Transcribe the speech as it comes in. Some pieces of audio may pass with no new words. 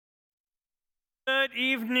Good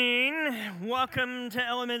evening. Welcome to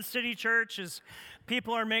Element City Church. As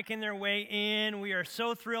people are making their way in, we are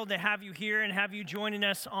so thrilled to have you here and have you joining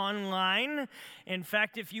us online. In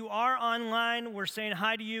fact, if you are online, we're saying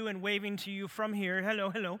hi to you and waving to you from here. Hello,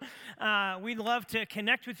 hello. We'd love to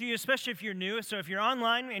connect with you, especially if you're new. So if you're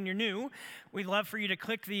online and you're new, we'd love for you to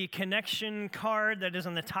click the connection card that is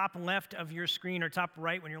on the top left of your screen or top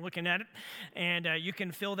right when you're looking at it, and you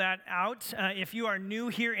can fill that out. If you are new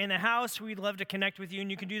here in the house, we'd love to connect with you, and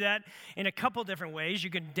you can do that in a couple different ways. You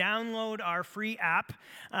can download our free app,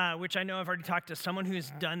 which I know I've already talked to someone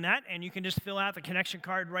who's done that, and you can just fill out the connection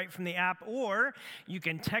card right from the app, or you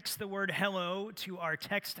can text the word hello to our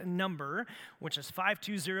text number, which is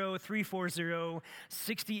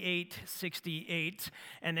 520-340-6868,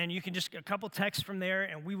 and then you can just a couple texts from there,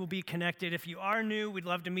 and we will be connected. If you are new, we'd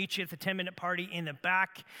love to meet you at the 10-minute party in the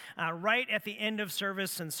back, right at the end of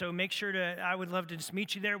service, and so make sure I would love to just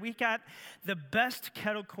meet you there. We got the best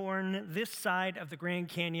kettle corn this side of the Grand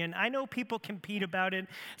Canyon. I know people compete about it.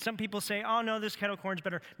 Some people say, oh, no, this kettle corn's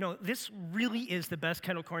better. No, this really is the best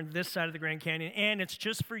kettle corn this side of the Grand Canyon, and it's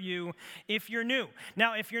just for you if you're new.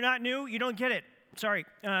 Now, if you're not new, you don't get it. Sorry,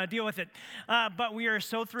 deal with it. But we are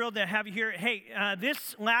so thrilled to have you here. Hey,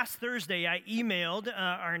 this last Thursday, I emailed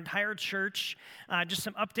our entire church just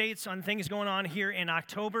some updates on things going on here in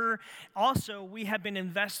October. Also, we have been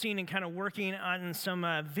investing and kind of working on some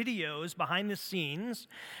videos behind the scenes.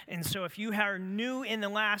 And so if you are new in the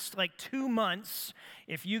last 2 months,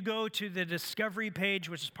 if you go to the Discovery page,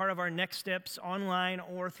 which is part of our Next Steps online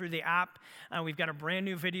or through the app, we've got a brand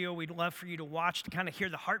new video we'd love for you to watch to kind of hear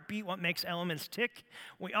the heartbeat, what makes Elements tick.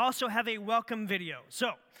 We also have a welcome video.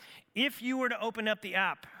 So if you were to open up the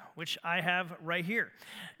app, which I have right here,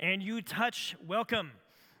 and you touch welcome,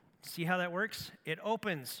 see how that works? It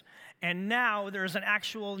opens. And now there's an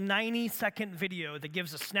actual 90-second video that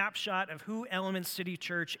gives a snapshot of who Element City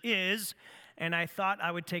Church is. And I thought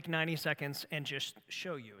I would take 90 seconds and just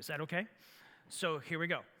show you. Is that okay? So here we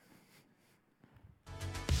go.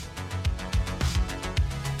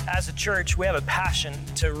 As a church, we have a passion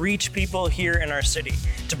to reach people here in our city,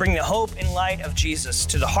 to bring the hope and light of Jesus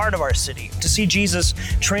to the heart of our city, to see Jesus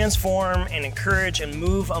transform and encourage and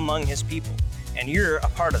move among his people. And you're a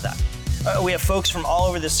part of that. We have folks from all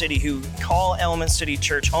over the city who call Element City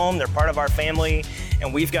Church home. They're part of our family,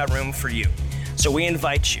 and we've got room for you. So we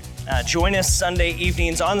invite you. Join us Sunday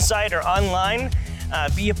evenings on site or online.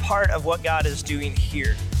 Be a part of what God is doing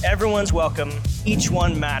here. Everyone's welcome. Each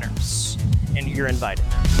one matters, and you're invited.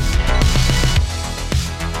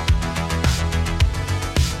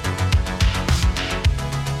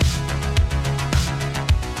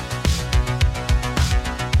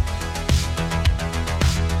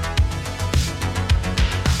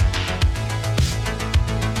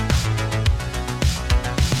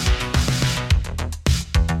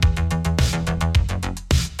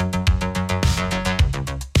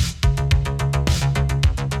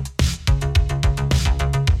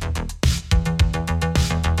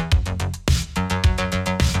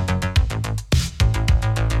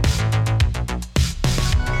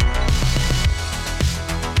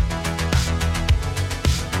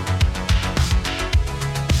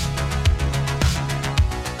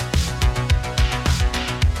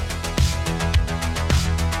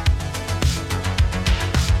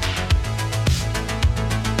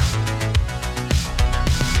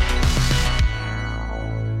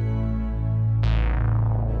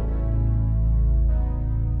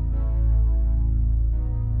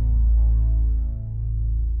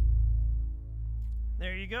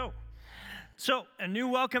 There you go. So, a new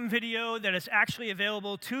welcome video that is actually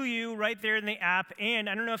available to you right there in the app. And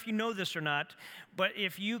I don't know if you know this or not, but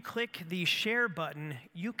if you click the share button,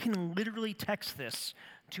 you can literally text this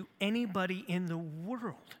to anybody in the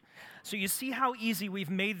world. So you see how easy we've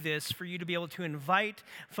made this for you to be able to invite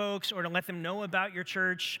folks or to let them know about your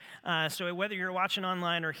church. So whether you're watching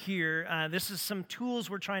online or here, this is some tools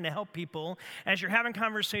we're trying to help people. As you're having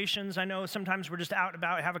conversations, I know sometimes we're just out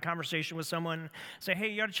about have a conversation with someone, say, hey,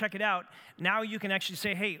 you ought to check it out. Now you can actually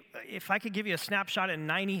say, hey, if I could give you a snapshot in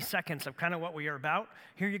 90 seconds of kind of what we are about,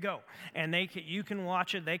 here you go. And you can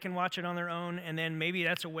watch it, they can watch it on their own, and then maybe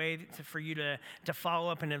that's a way for you to follow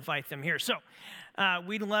up and invite them here. So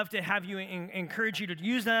we'd love to have you encourage you to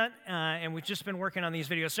use that, and we've just been working on these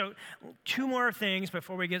videos. So 2 more things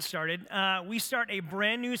before we get started. We start a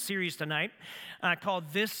brand new series tonight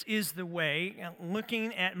called This is the Way,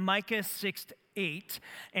 looking at Micah 6:8.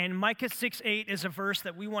 And Micah 6:8 is a verse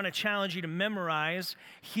that we want to challenge you to memorize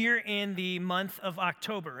here in the month of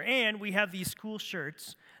October. And we have these cool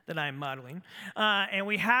shirts that I'm modeling. And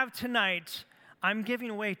we have tonight, I'm giving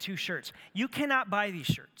away 2 shirts. You cannot buy these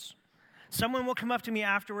shirts. Someone will come up to me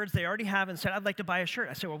afterwards, they already have, and said, I'd like to buy a shirt.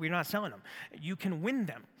 I said, well, we're not selling them. You can win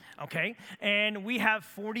them, okay? And we have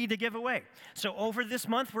 40 to give away. So over this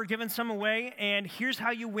month, we're giving some away, and here's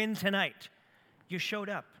how you win tonight. You showed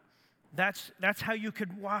up. That's how you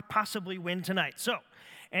could possibly win tonight. So,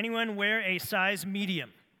 anyone wear a size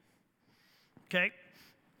medium? Okay.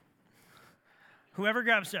 Whoever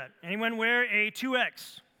grabs that. Anyone wear a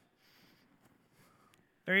 2X?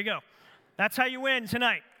 There you go. That's how you win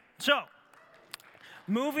tonight. So,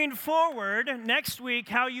 moving forward, next week,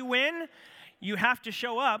 how you win, you have to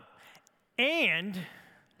show up and,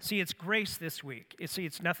 see, it's grace this week.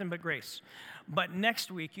 It's nothing but grace. But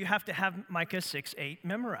next week, you have to have Micah 6:8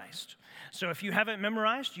 memorized. So if you have it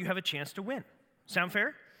memorized, you have a chance to win. Sound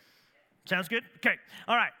fair? Sounds good? Okay.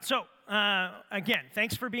 All right. So, again,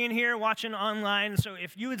 thanks for being here, watching online. So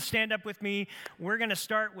if you would stand up with me, we're going to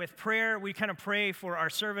start with prayer. We kind of pray for our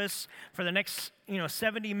service for the next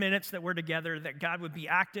 70 minutes that we're together, that God would be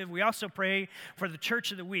active. We also pray for the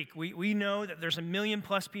church of the week. We know that there's 1 million+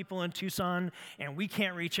 people in Tucson, and we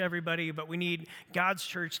can't reach everybody, but we need God's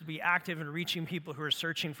church to be active in reaching people who are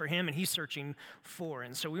searching for Him, and He's searching for.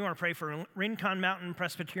 And so we want to pray for Rincon Mountain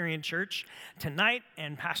Presbyterian Church tonight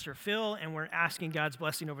and Pastor Phil, and we're asking God's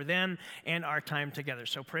blessing over them and our time together.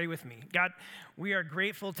 So pray with me. God, we are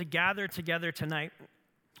grateful to gather together tonight.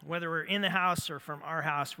 Whether we're in the house or from our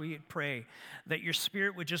house, we pray that your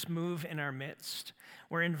Spirit would just move in our midst.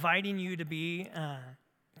 We're inviting you to be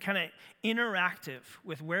kind of interactive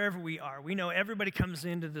with wherever we are. We know everybody comes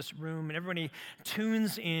into this room and everybody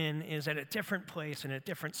tunes in is at a different place and a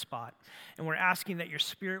different spot. And we're asking that your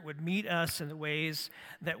Spirit would meet us in the ways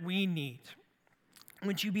that we need.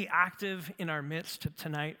 Would you be active in our midst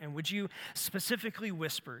tonight, and would you specifically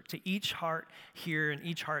whisper to each heart here and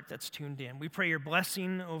each heart that's tuned in? We pray your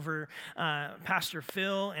blessing over Pastor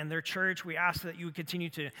Phil and their church. We ask that you would continue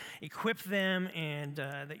to equip them and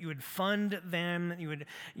that you would fund them, that you would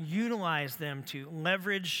utilize them to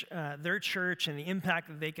leverage their church and the impact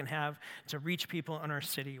that they can have to reach people in our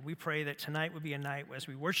city. We pray that tonight would be a night as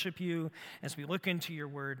we worship you, as we look into your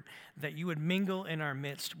word, that you would mingle in our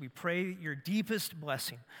midst. We pray your deepest blessing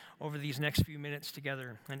over these next few minutes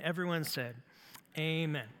together. And everyone said,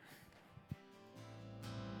 amen.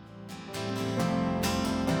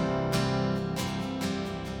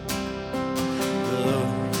 Love,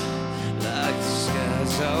 like the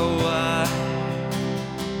skies are wide,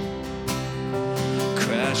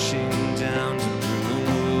 crashing down to bring the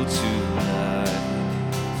world to life.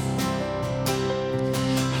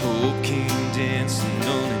 Hope came dancing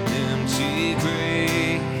on an empty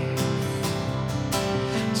grave.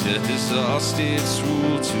 Death has lost its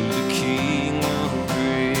rule to the King of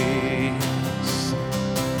grace.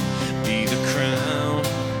 Be the crown,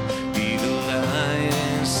 be the light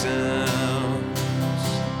and sounds,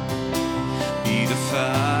 be the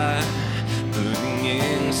fire burning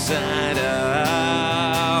inside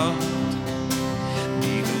out,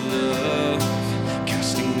 be the love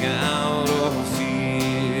casting out all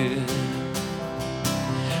fear.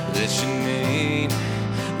 Let your name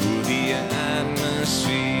rule the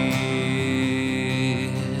atmosphere.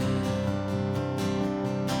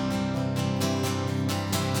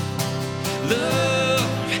 Love,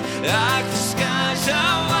 like the skies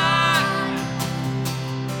are wide,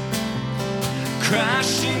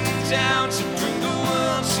 crashing down to bring the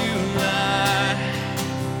world to life.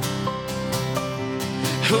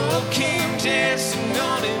 Hope came dancing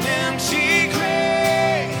on an empty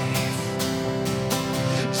grave.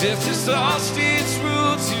 Death has lost its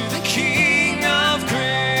rule to the King of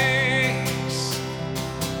grace.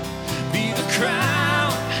 Be the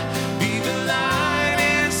crown, be the light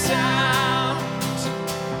and sound,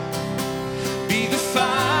 be the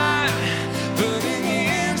fire burning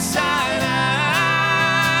inside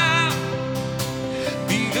out,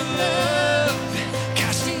 be the love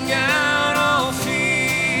casting out all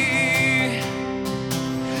fear.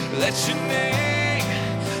 Let your name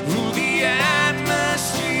rule the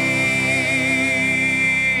atmosphere.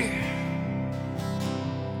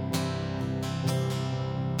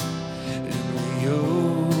 And we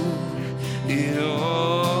owe it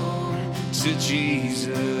all to Jesus,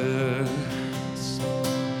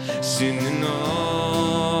 sending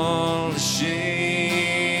all the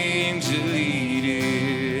shame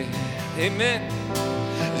deleted. Amen.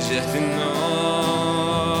 Death and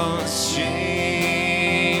all the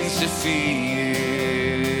chains defeated.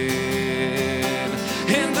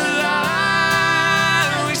 And the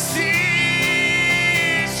light we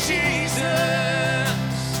see is Jesus.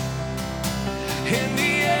 In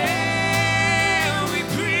the air we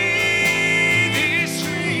breathe is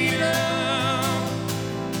freedom.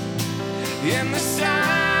 In the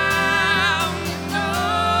sound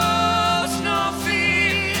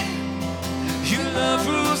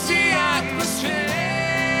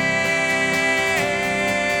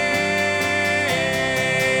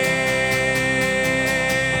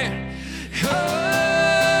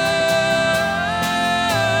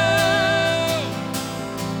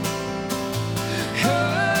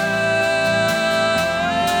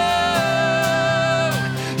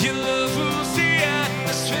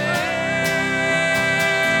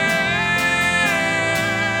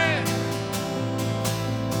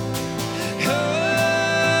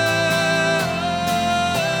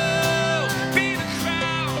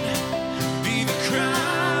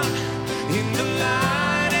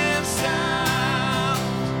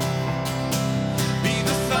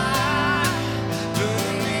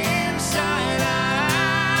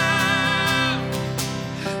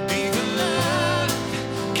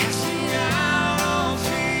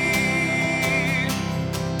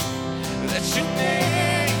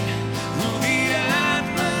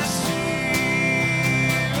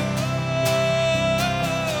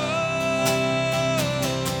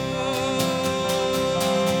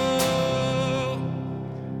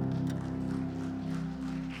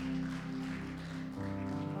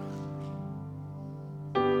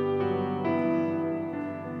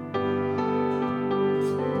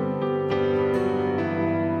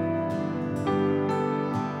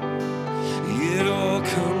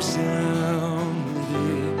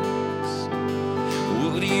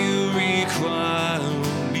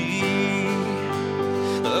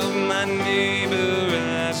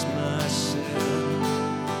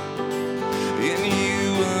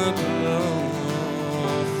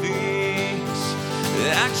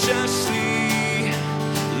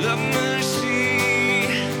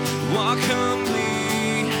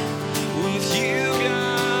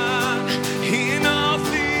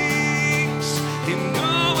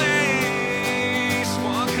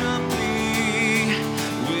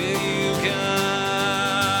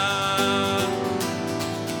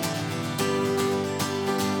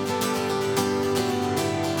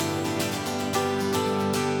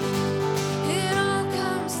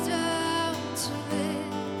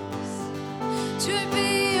to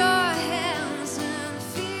be your hands and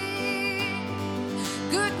feet.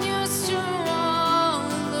 Good news to all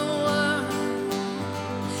the world.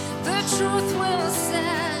 The truth will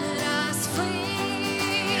set us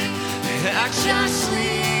free. I just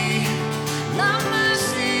need Love,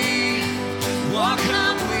 mercy, walk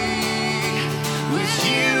humbly with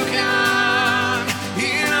you, God,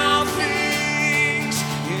 in all things,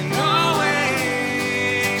 in all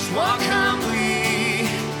ways. Walk humbly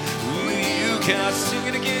with you, God. Sing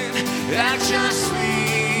it again. I just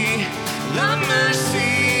need love,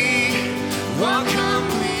 mercy, walk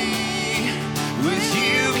humbly with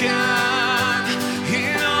you, God,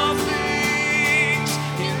 in all things,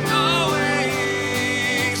 in all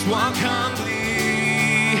ways. Walk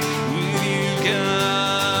humbly with you,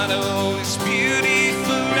 God. Oh, it's beauty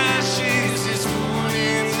for ashes, it's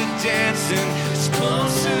mourning for dancing. It's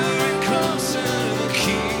closer and closer to the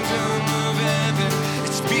kingdom of heaven.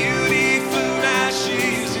 It's beauty for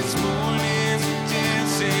ashes, it's mourning for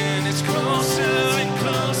dancing. It's closer and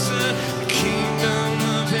closer to the kingdom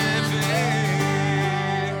of heaven.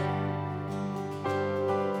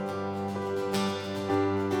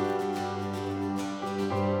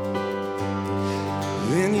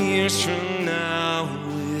 Then years from now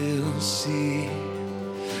we'll see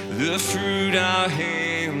the fruit our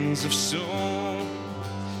hands have sown.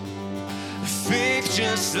 Faith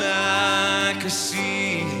just like a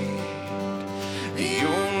seed, the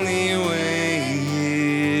only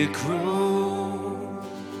way it grows.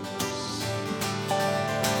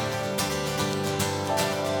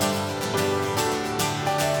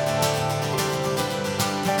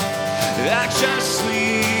 I just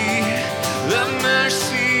need the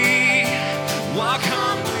mercy, walk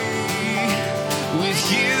humbly with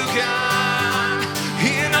you, God,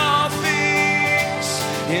 in all things,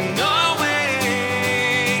 in all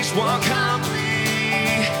ways. Walk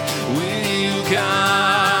humbly with you,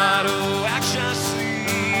 God. Oh, I just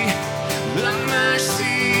need the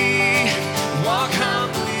mercy, walk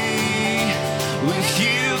humbly with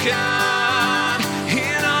you, God,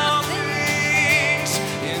 in all things,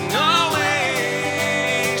 in all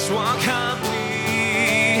ways. Walk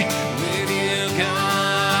humbly with you, God.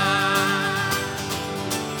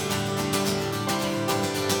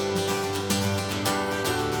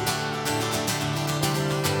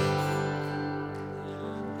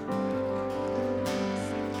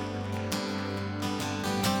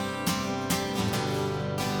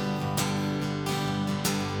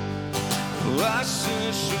 Oh, I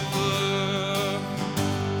searched the world,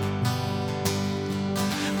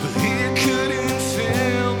 but it couldn't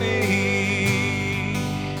fill me.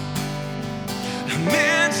 A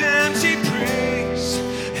man's empty praise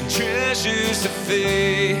and treasures of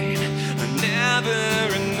fate are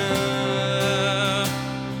never enough.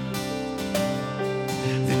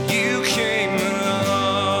 Then you came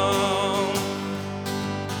along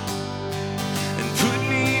and put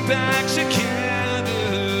me back together.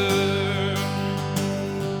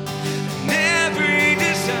 And every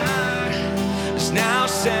desire is now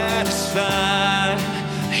satisfied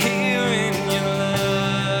here in your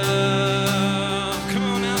love. Come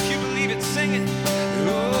on now, if you believe it, sing it.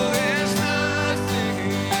 Oh, there's nothing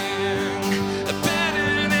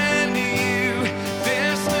better than you.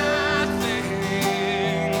 There's nothing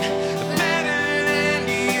better than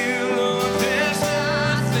you. Lord, there's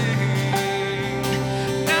nothing.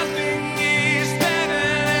 Nothing is better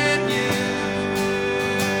than you.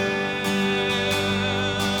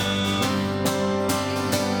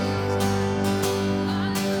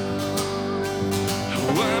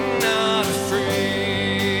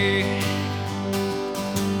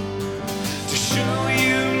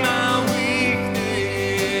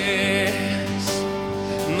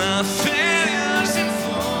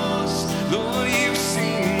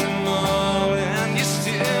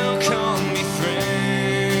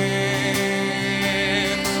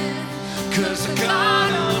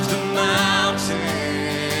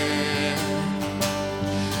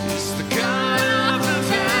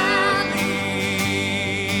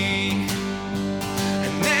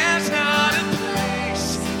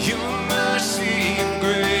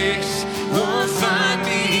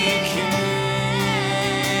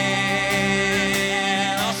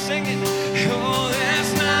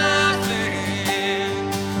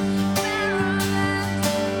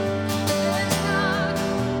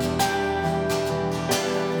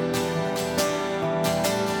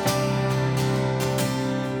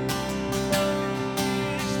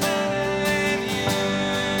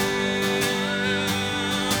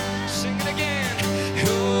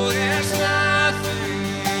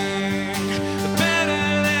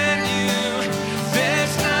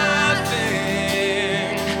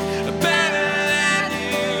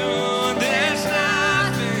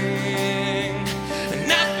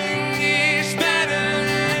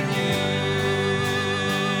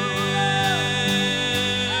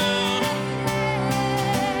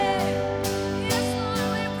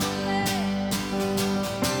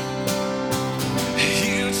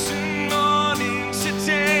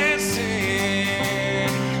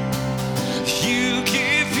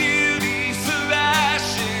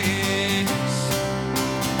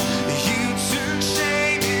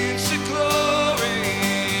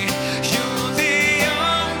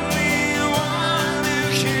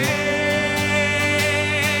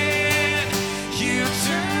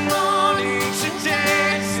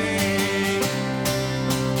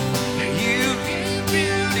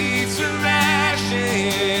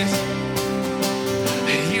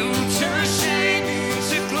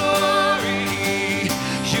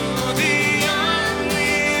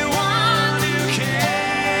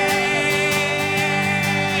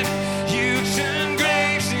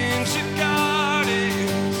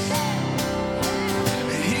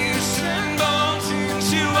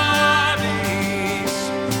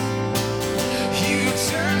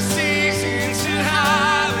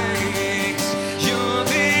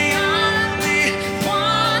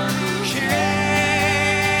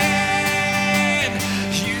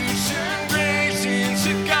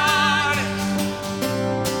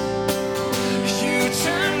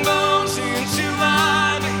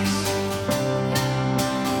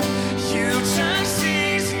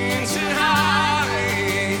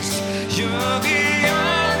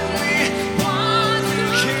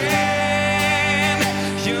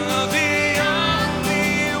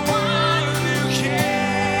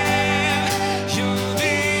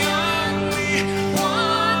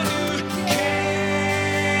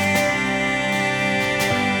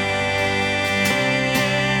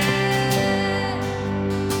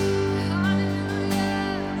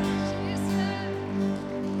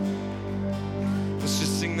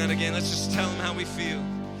 feel.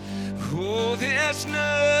 Oh, there's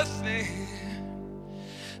nothing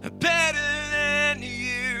better than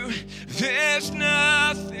you. There's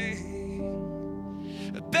nothing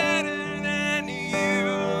better than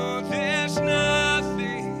you. There's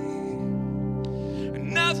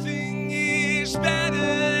nothing is better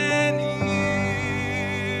than you.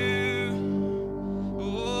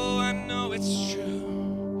 Oh, I know it's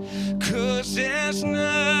true, 'cause there's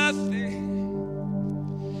nothing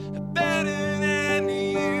better than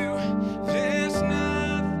you. There's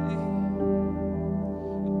nothing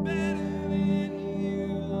better than you.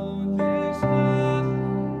 There's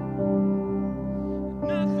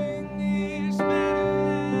nothing is better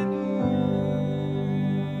than you.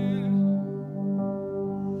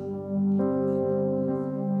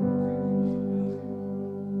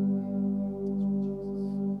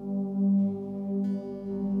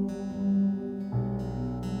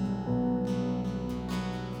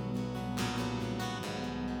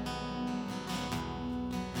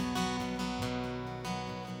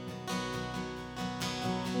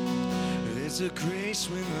 There's a grace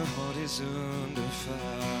when the heart is under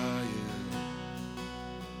fire.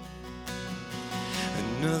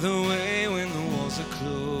 Another way when the walls are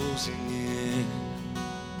closing in.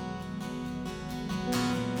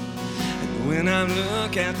 And when I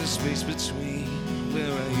look at the space between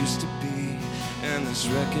where I used to be and this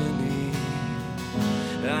reckoning,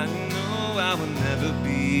 I know I will never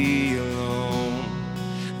be alone.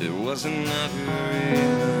 There was another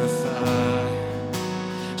in the fire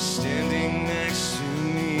standing next to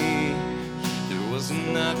me. There was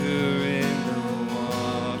another in the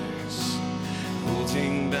waters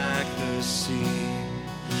holding back the sea.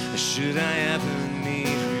 Should I ever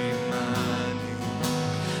need reminding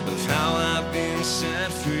of how I've been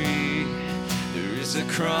set free, there is a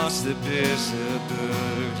cross that bears a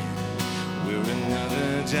burden where another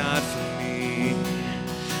died for me.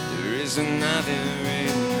 There is another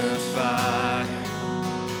in the fire.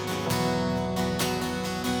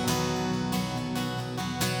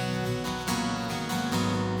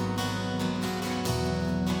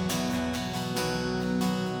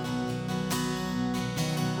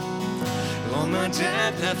 All my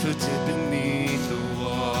depth effort did beneath the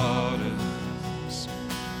waters.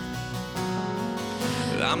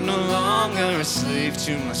 I'm no longer a slave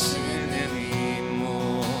to my sin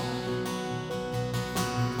anymore.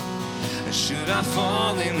 Should I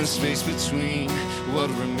fall in the space between what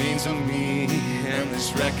remains of me and this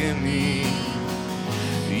reckoning,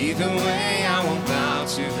 either way I won't bow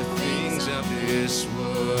to the things of this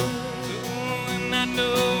world. And I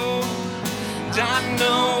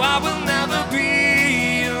know I will never be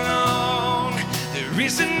alone. There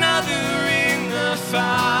is another in the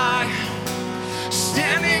fire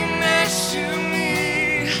standing next to me.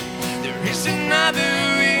 There is another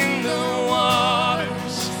in the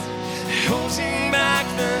waters holding back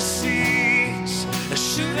the seas.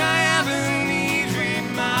 Should I ever need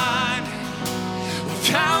reminding of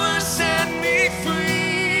power set me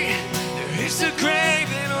free, there is a grave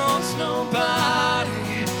that holds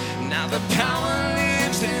nobody. Now the power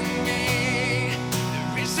lives in me.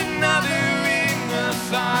 There is another in the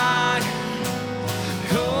fire.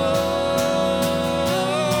 Oh,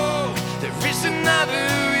 there is another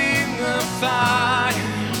in the fire.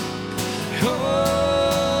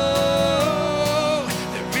 Oh,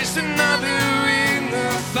 there is another in the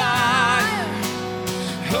fire.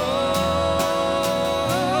 Oh,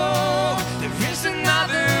 there is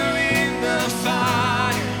another in the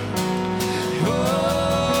fire.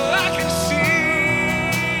 Oh, I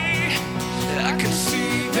can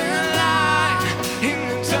see the light in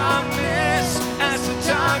the darkness as the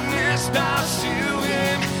darkness bows to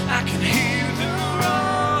him. I can hear the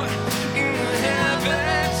roar in the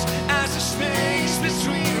heavens as the space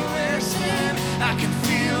between us and I can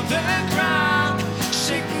feel the ground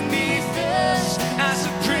shaking beneath us as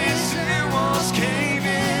the prison walls cave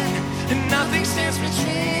in, and nothing stands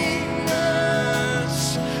between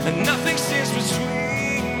us, and nothing stands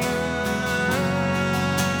between us.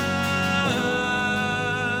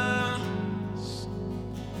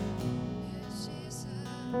 Yes, Jesus.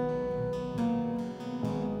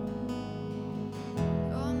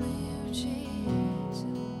 Only you, Jesus.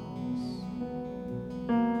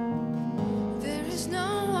 There is no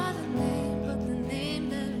other name but the name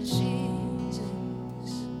that is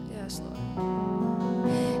Jesus. Yes, Lord.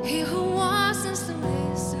 He who was and still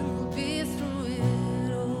is and will be through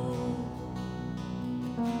it all.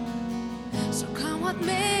 So come what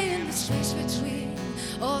may in the space between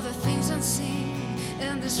all the things unseen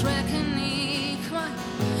and this reckoning. Come on.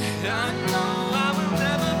 I know I will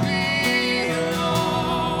never be alone.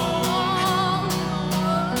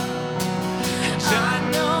 Oh,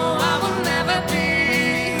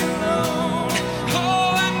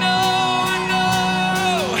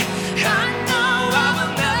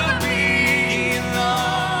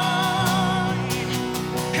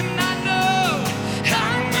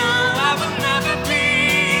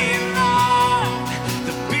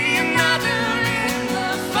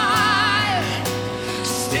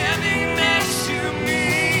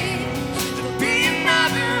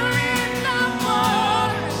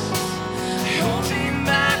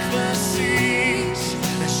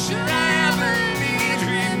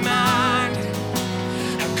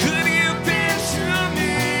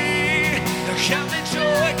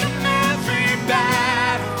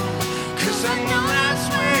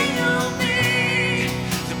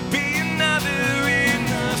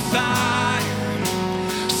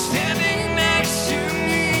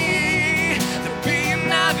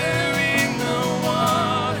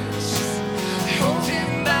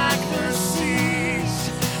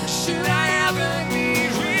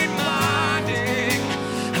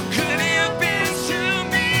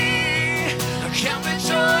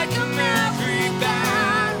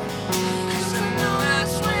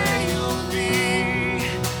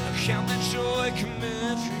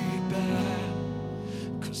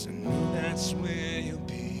 that's where you'll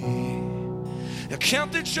be. Now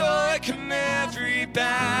count the joy, come every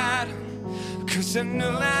battle, 'cause I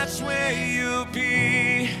know that's where you'll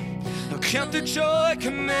be. Now count the joy,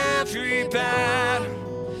 come every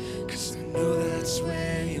battle, 'cause I know that's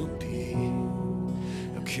where you'll be.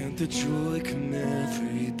 Now count the joy, come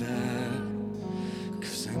every battle,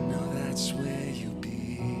 'cause I know that's where you'll be.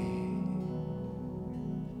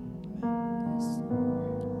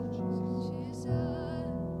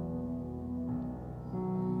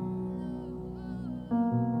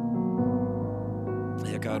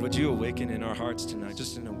 Yeah, God, would you awaken in our hearts tonight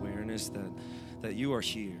just an awareness that you are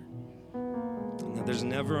here. And that there's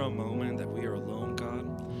never a moment that we are alone,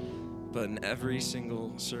 God, but in every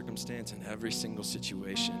single circumstance, in every single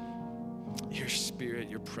situation, your spirit,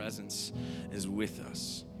 your presence is with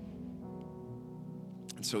us.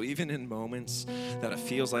 And so even in moments that it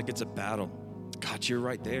feels like it's a battle, God, you're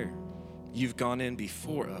right there. You've gone in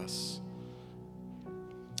before us.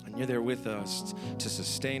 And you're there with us to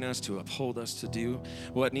sustain us, to uphold us, to do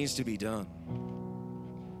what needs to be done.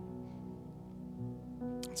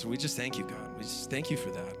 And so we just thank you, God. We just thank you for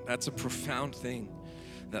that. That's a profound thing,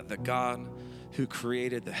 that the God who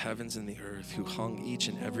created the heavens and the earth, who hung each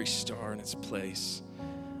and every star in its place,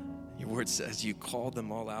 your word says you called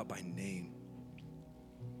them all out by name.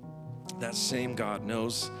 That same God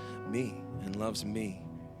knows me and loves me.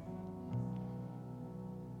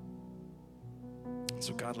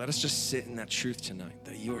 So God, let us just sit in that truth tonight,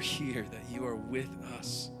 that you are here, that you are with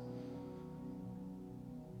us.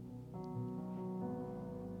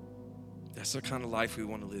 That's the kind of life we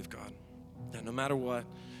want to live, God. That no matter what,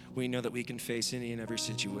 we know that we can face any and every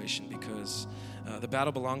situation because the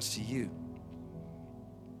battle belongs to you.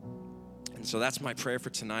 And so that's my prayer for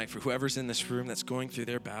tonight, for whoever's in this room that's going through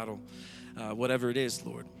their battle, whatever it is,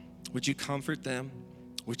 Lord. Would you comfort them?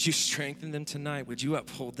 Would you strengthen them tonight? Would you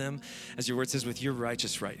uphold them, as your word says, with your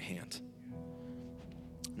righteous right hand?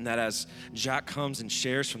 And that as Jack comes and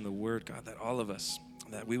shares from the word, God, that all of us,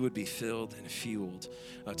 that we would be filled and fueled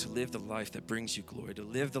to live the life that brings you glory, to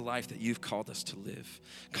live the life that you've called us to live,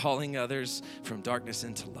 calling others from darkness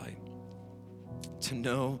into light, to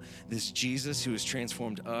know this Jesus who has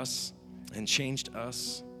transformed us and changed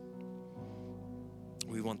us.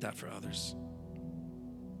 We want that for others.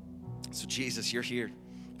 So Jesus, you're here.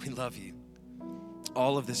 We love you.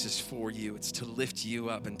 All of this is for you. It's to lift you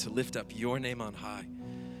up and to lift up your name on high.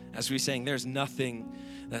 As we sang, there's nothing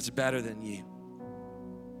that's better than you.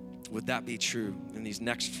 Would that be true in these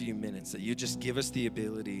next few minutes, that you just give us the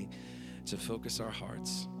ability to focus our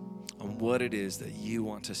hearts on what it is that you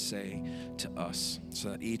want to say to us, so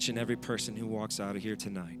that each and every person who walks out of here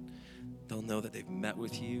tonight, they'll know that they've met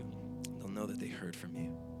with you, they'll know that they heard from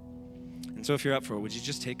you. And so if you're up for it, would you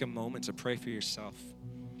just take a moment to pray for yourself?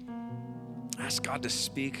 Ask God to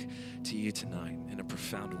speak to you tonight in a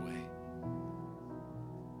profound way.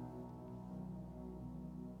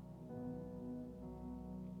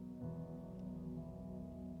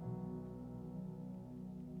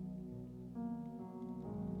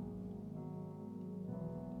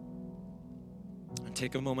 And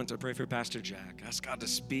take a moment to pray for Pastor Jack. Ask God to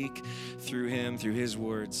speak through him, through his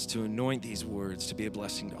words, to anoint these words to be a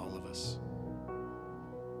blessing to all of us.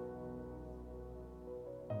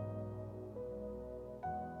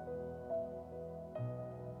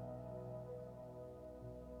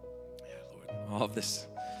 All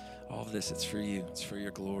of this, it's for you. It's for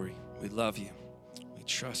your glory. We love you. We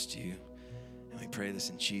trust you. And we pray this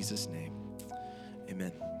in Jesus' name.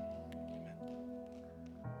 Amen. Amen.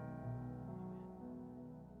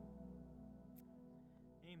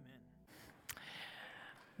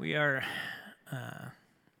 We are,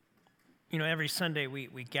 every Sunday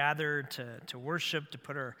we gather to worship, to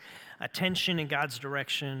put our attention in God's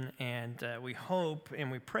direction, and we hope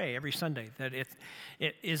and we pray every Sunday that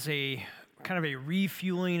it is a kind of a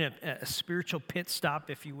refueling, a spiritual pit stop,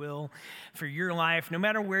 if you will, for your life, no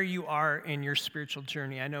matter where you are in your spiritual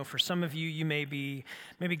journey. I know for some of you, maybe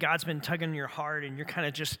God's been tugging your heart and you're kind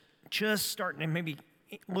of just starting to maybe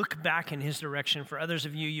look back in his direction. For others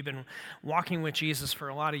of you, you've been walking with Jesus for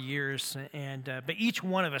a lot of years, but each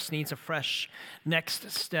one of us needs a fresh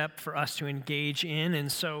next step for us to engage in.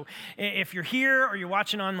 And so if you're here or you're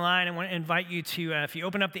watching online, I want to invite you to, if you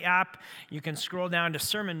open up the app, you can scroll down to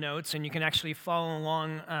sermon notes, and you can actually follow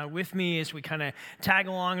along with me as we kind of tag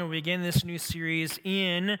along and we begin this new series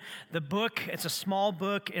in the book. It's a small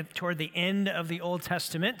book toward the end of the Old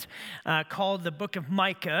Testament called the Book of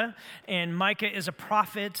Micah, and Micah is a prophet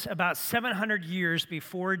prophet about 700 years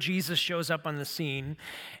before Jesus shows up on the scene.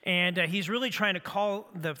 And he's really trying to call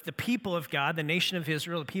the people of God, the nation of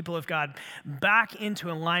Israel, the people of God, back into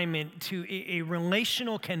alignment to a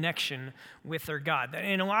relational connection with their God.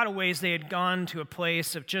 In a lot of ways, they had gone to a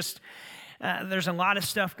place of just there's a lot of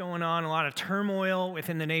stuff going on, a lot of turmoil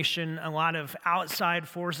within the nation, a lot of outside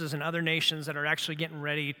forces and other nations that are actually getting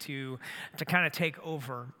ready to kind of take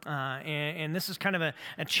over. And this is kind of a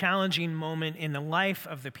challenging moment in the life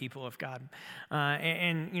of the people of God.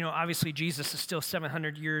 And obviously Jesus is still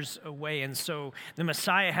 700 years away, and so the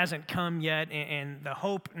Messiah hasn't come yet, and the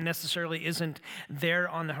hope necessarily isn't there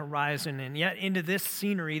on the horizon. And yet into this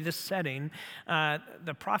scenery, this setting,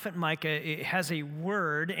 the prophet Micah has a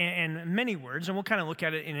word and many words, and we'll kind of look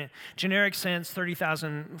at it in a generic sense,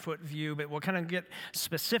 30,000-foot view, but we'll kind of get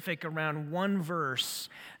specific around one verse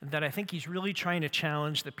that I think he's really trying to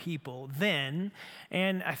challenge the people then,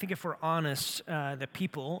 and I think if we're honest, the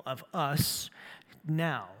people of us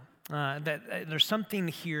now. That there's something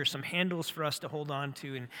here, some handles for us to hold on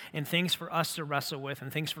to, and things for us to wrestle with,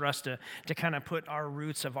 and things for us to kind of put our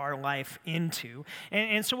roots of our life into.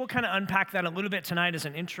 And so we'll kind of unpack that a little bit tonight as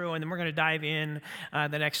an intro, and then we're going to dive in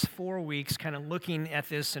the next 4 weeks, kind of looking at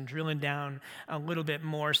this and drilling down a little bit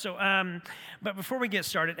more. So, but before we get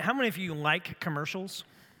started, how many of you like commercials?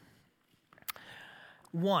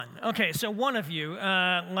 One. Okay, so one of you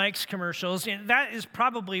likes commercials, and that is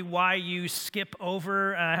probably why you skip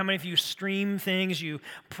over. How many of you stream things? You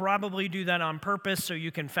probably do that on purpose so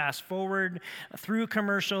you can fast forward through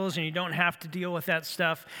commercials and you don't have to deal with that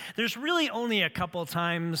stuff. There's really only a couple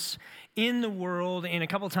times in the world and a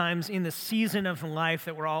couple times in the season of life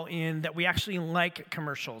that we're all in that we actually like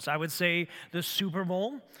commercials. I would say the Super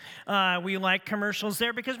Bowl. We like commercials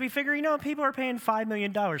there because we figure, people are paying $5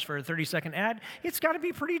 million for a 30-second ad. It's got to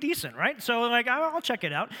be pretty decent, right? So, I'll check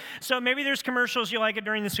it out. So maybe there's commercials you like it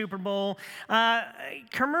during the Super Bowl.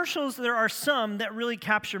 Commercials, there are some that really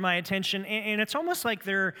capture my attention, and it's almost like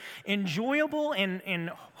they're enjoyable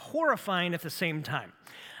and horrifying at the same time.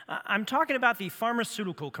 I'm talking about the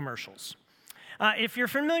pharmaceutical commercials. If you're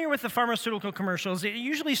familiar with the pharmaceutical commercials, it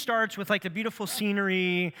usually starts with the beautiful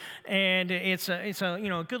scenery, and it's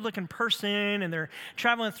a good-looking person, and they're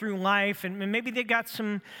traveling through life, and maybe they got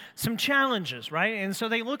some challenges, right? And so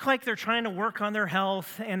they look like they're trying to work on their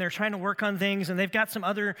health, and they're trying to work on things, and they've got some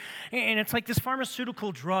other, and it's like this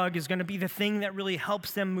pharmaceutical drug is going to be the thing that really helps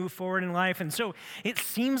them move forward in life, and so it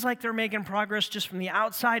seems like they're making progress just from the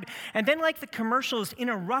outside, and then the commercial is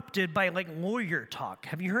interrupted by lawyer talk.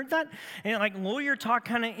 Have you heard that? And lawyer talk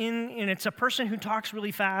and it's a person who talks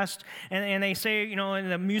really fast, and they say, and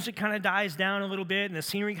the music kind of dies down a little bit, and the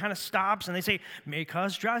scenery kind of stops, and they say, may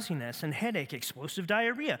cause drowsiness and headache, explosive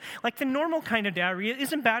diarrhea. The normal kind of diarrhea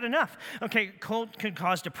isn't bad enough. Okay, cold could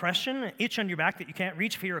cause depression, an itch on your back that you can't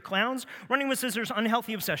reach, fear of clowns, running with scissors,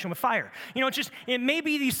 unhealthy obsession with fire. It may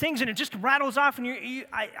be these things, and it just rattles off, and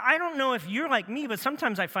I don't know if you're like me, but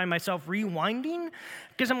sometimes I find myself rewinding,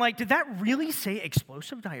 because I'm like, did that really say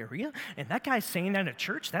explosive diarrhea? And that guy's saying that at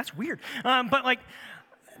church? That's weird. But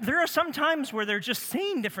there are some times where they're just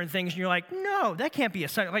saying different things, and you're like, no, that can't be a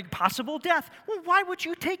sign. Possible death. Well, why would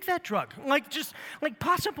you take that drug?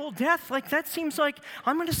 Possible death. That seems like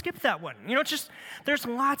I'm going to skip that one. There's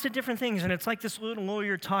lots of different things, and it's like this little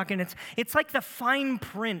lawyer talk, and it's like the fine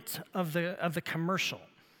print of the commercial.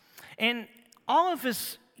 And all of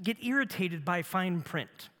us get irritated by fine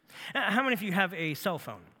print. How many of you have a cell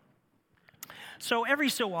phone? So every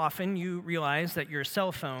so often, you realize that your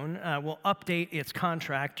cell phone will update its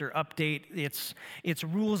contract or update its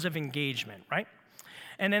rules of engagement, right?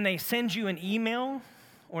 And then they send you an email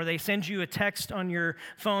or they send you a text on your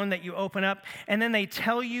phone that you open up, and then they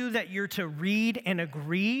tell you that you're to read and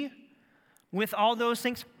agree with all those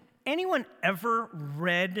things. Anyone ever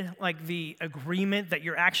read the agreement that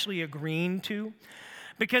you're actually agreeing to?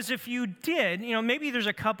 Because if you did, maybe there's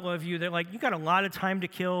a couple of you that you got a lot of time to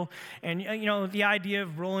kill, and the idea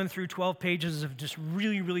of rolling through 12 pages of just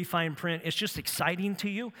really, really fine print is just exciting to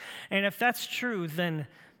you. And if that's true, then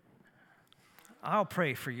I'll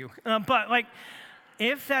pray for you. But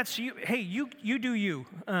if that's you, hey, you do you.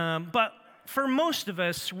 But for most of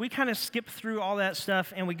us, we kind of skip through all that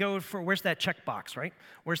stuff and we go for, where's that checkbox, right?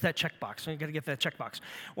 Where's that checkbox? So you got to get that checkbox.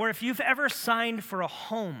 Or if you've ever signed for a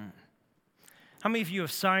home. How many of you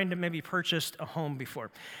have signed and maybe purchased a home before?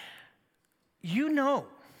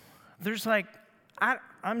 There's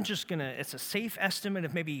I'm just going to, it's a safe estimate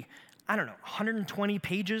of maybe I don't know, 120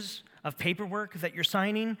 pages of paperwork that you're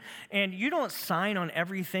signing, and you don't sign on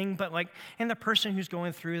everything, but and the person who's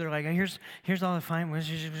going through, they're like, here's all the fine, we'll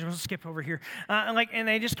skip over here. And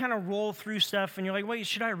they just kind of roll through stuff, and you're like, wait,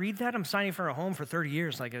 should I read that? I'm signing for a home for 30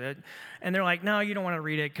 years. And they're like, no, you don't want to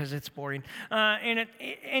read it because it's boring.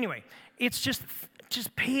 Anyway, it's just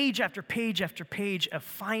page after page after page of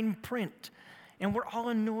fine print, and we're all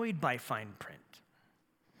annoyed by fine print.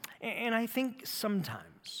 And I think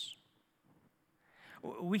sometimes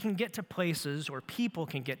we can get to places, or people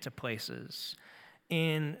can get to places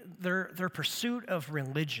in their pursuit of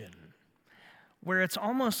religion where it's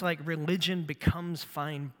almost like religion becomes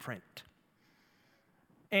fine print.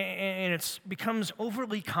 And it becomes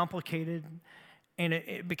overly complicated, and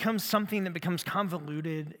it becomes something that becomes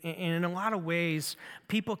convoluted. And in a lot of ways,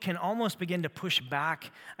 people can almost begin to push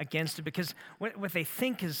back against it because what they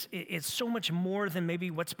think is so much more than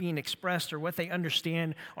maybe what's being expressed or what they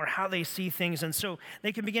understand or how they see things. And so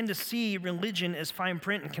they can begin to see religion as fine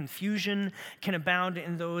print, and confusion can abound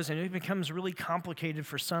in those, and it becomes really complicated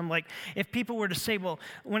for some. Like if people were to say, well,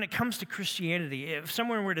 when it comes to Christianity, if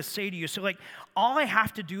someone were to say to you, so all I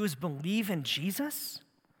have to do is believe in Jesus?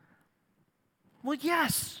 Well,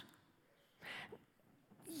 yes.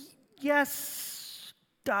 Yes, ...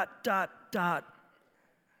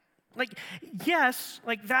 Yes,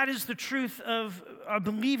 that is the truth of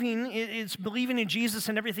believing. It's believing in Jesus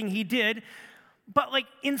and everything he did. But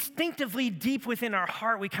instinctively deep within our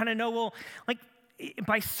heart, we kind of know, well,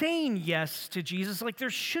 by saying yes to Jesus,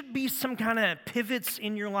 there should be some kind of pivots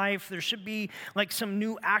in your life. There should be some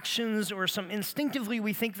new actions, or some instinctively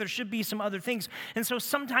we think there should be some other things. And so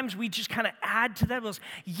sometimes we just kind of add to that.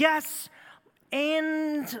 Yes,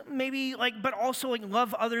 and maybe but also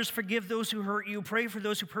love others, forgive those who hurt you, pray for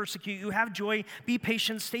those who persecute you, have joy, be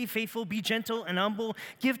patient, stay faithful, be gentle and humble,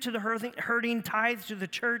 give to the hurting, tithe to the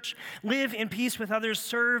church, live in peace with others,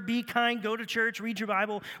 serve, be kind, go to church, read your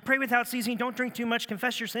Bible, pray without ceasing, don't drink too much,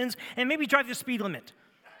 confess your sins, and maybe drive the speed limit.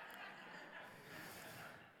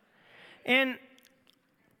 And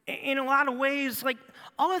in a lot of ways,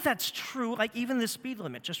 all of that's true, even the speed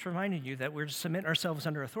limit, just reminding you that we're to submit ourselves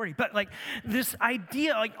under authority. But this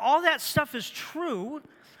idea, all that stuff is true,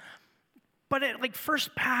 but at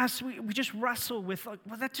first pass, we just wrestle with, well,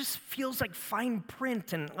 that just feels like fine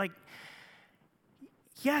print. And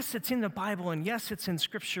yes, it's in the Bible, and yes, it's in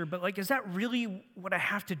Scripture, but is that really what I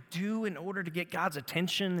have to do in order to get God's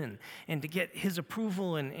attention and to get his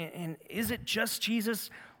approval? And is it just Jesus?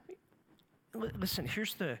 Listen,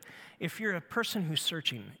 if you're a person who's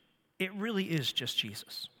searching, it really is just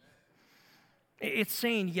Jesus. It's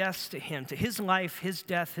saying yes to him, to his life, his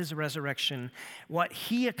death, his resurrection. What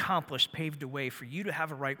he accomplished paved a way for you to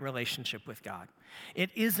have a right relationship with God. It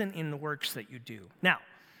isn't in the works that you do. Now,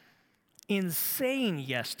 in saying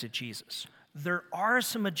yes to Jesus, there are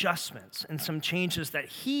some adjustments and some changes that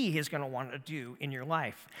he is going to want to do in your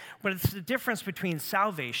life. But it's the difference between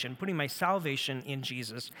salvation, putting my salvation in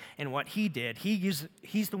Jesus and what he did. He's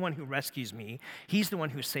the one who rescues me. He's the one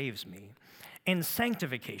who saves me. And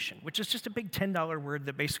sanctification, which is just a big $10 word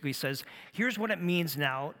that basically says, here's what it means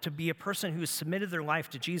now to be a person who has submitted their life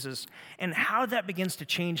to Jesus and how that begins to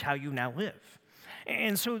change how you now live.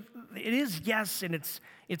 And so it is yes, and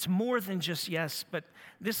it's more than just yes, but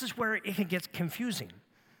this is where it can get confusing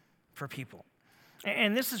for people.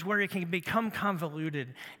 And this is where it can become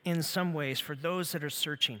convoluted in some ways for those that are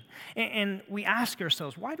searching. And we ask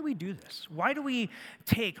ourselves, why do we do this? Why do we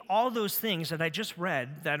take all those things that I just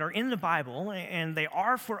read that are in the Bible, and they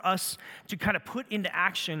are for us to kind of put into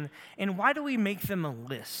action, and why do we make them a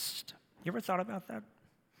list? You ever thought about that?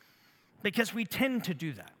 Because we tend to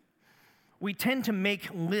do that. We tend to make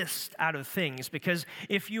lists out of things because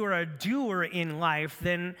if you are a doer in life,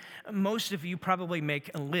 then most of you probably make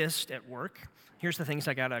a list at work. Here's the things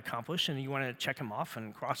I got to accomplish, and you want to check them off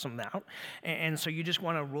and cross them out. And so you just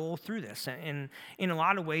want to roll through this. And in a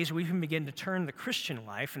lot of ways, we can begin to turn the Christian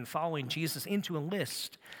life and following Jesus into a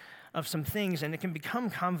list of some things, and it can become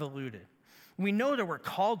convoluted. We know that we're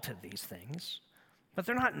called to these things, but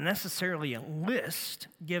they're not necessarily a list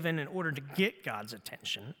given in order to get God's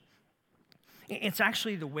attention. It's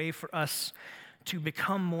actually the way for us to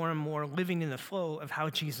become more and more living in the flow of how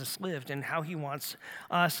Jesus lived and how he wants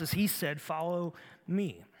us, as he said, follow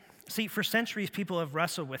me. See, for centuries, people have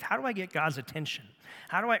wrestled with, how do I get God's attention?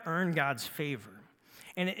 How do I earn God's favor?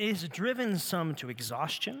 And it has driven some to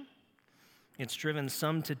exhaustion. It's driven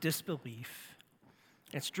some to disbelief.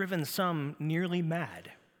 It's driven some nearly mad,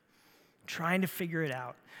 trying to figure it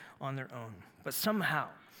out on their own. But somehow,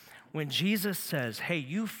 when Jesus says, hey,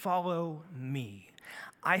 you follow me,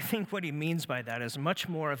 I think what he means by that is much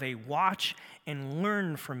more of a watch and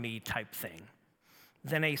learn from me type thing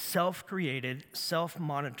than a self-created,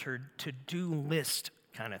 self-monitored to-do list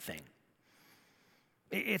kind of thing.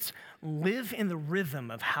 It's live in the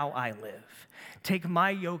rhythm of how I live. Take my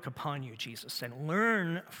yoke upon you, Jesus, and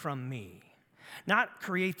learn from me. Not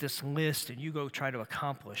create this list and you go try to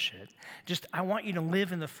accomplish it. Just, I want you to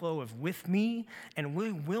live in the flow of with me, and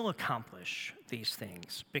we will accomplish these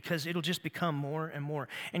things because it'll just become more and more.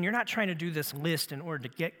 And you're not trying to do this list in order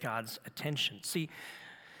to get God's attention. See,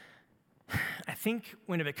 I think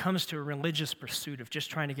when it comes to a religious pursuit of just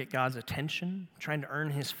trying to get God's attention, trying to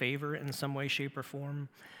earn his favor in some way, shape, or form,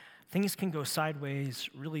 things can go sideways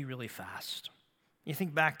really, really fast. You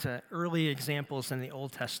think back to early examples in the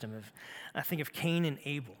Old Testament. I think of Cain and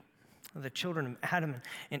Abel, the children of Adam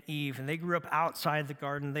and Eve, and they grew up outside the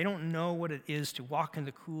garden. They don't know what it is to walk in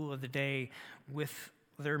the cool of the day with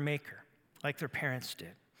their maker like their parents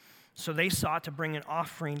did. So they sought to bring an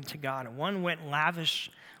offering to God, and one went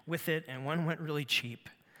lavish with it, and one went really cheap.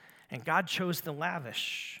 And God chose the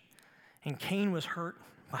lavish, and Cain was hurt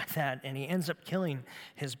by that, and he ends up killing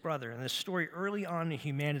his brother. And this story early on in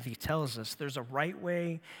humanity tells us there's a right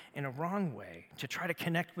way and a wrong way to try to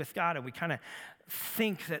connect with God, and we kind of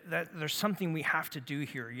think that there's something we have to do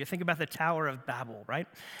here. You think about the Tower of Babel, right?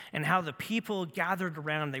 And how the people gathered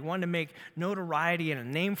around. They wanted to make notoriety and a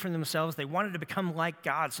name for themselves. They wanted to become like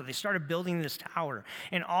God, so they started building this tower.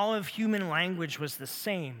 And all of human language was the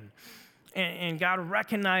same. And God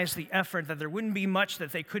recognized the effort that there wouldn't be much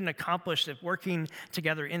that they couldn't accomplish if working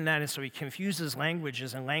together in that. And so he confuses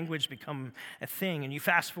languages, and language become a thing. And you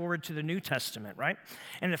fast forward to the New Testament, right?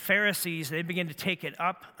 And the Pharisees, they begin to take it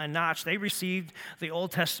up a notch. They received the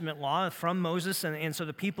Old Testament law from Moses. And so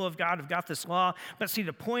the people of God have got this law. But see,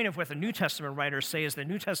 the point of what the New Testament writers say is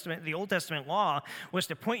the Old Testament law was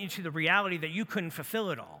to point you to the reality that you couldn't fulfill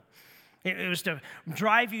it all. It was to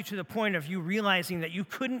drive you to the point of you realizing that you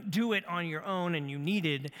couldn't do it on your own and you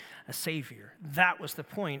needed a Savior. That was the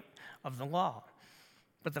point of the law.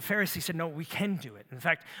 But the Pharisees said, no, we can do it. In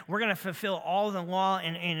fact, we're going to fulfill all the law,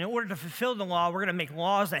 and in order to fulfill the law, we're going to make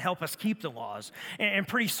laws that help us keep the laws. And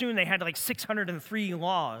pretty soon they had like 603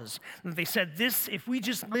 laws. And they said, if we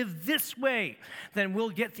just live this way, then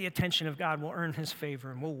we'll get the attention of God, we'll earn his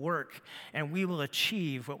favor, and we'll work, and we will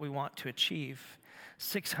achieve what we want to achieve.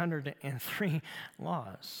 603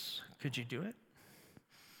 laws. Could you do it?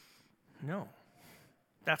 No.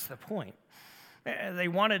 That's the point. They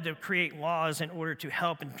wanted to create laws in order to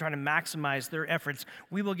help and try to maximize their efforts.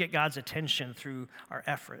 We will get God's attention through our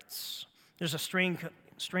efforts. There's a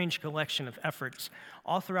strange collection of efforts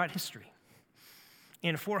all throughout history.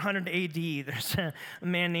 In 400 AD, there's a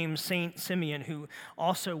man named Saint Simeon who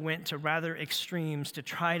also went to rather extremes to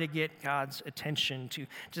try to get God's attention,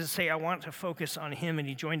 to say, I want to focus on him, and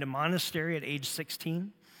he joined a monastery at age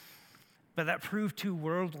 16. But that proved too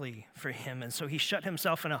worldly for him, and so he shut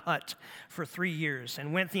himself in a hut for 3 years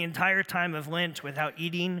and went the entire time of Lent without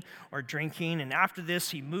eating or drinking. And after this,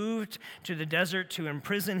 he moved to the desert to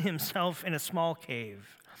imprison himself in a small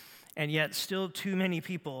cave. And yet still too many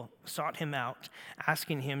people sought him out,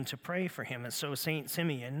 asking him to pray for him. And so St.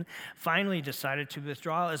 Simeon finally decided to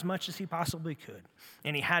withdraw as much as he possibly could.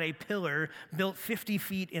 And he had a pillar built 50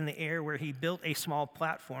 feet in the air where he built a small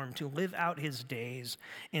platform to live out his days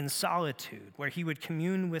in solitude, where he would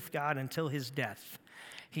commune with God until his death.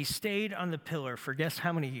 He stayed on the pillar for guess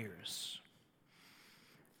how many years?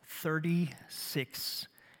 36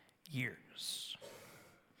 years.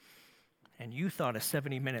 And you thought a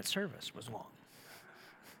 70-minute service was long.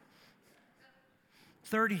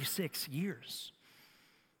 36 years.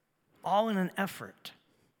 All in an effort,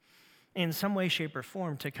 in some way, shape, or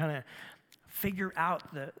form, to kind of figure out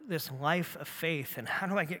this life of faith and how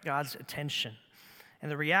do I get God's attention. And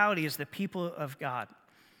the reality is the people of God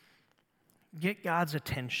get God's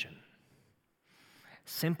attention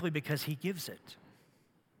simply because he gives it.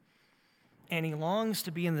 And he longs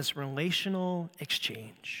to be in this relational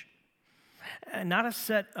exchange. Not a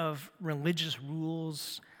set of religious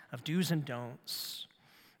rules of do's and don'ts,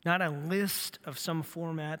 not a list of some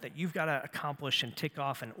format that you've got to accomplish and tick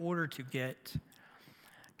off in order to get.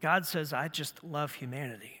 God says, I just love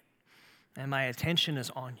humanity, and my attention is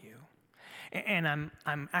on you. And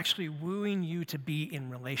I'm actually wooing you to be in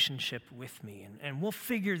relationship with me. And we'll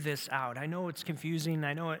figure this out. I know it's confusing.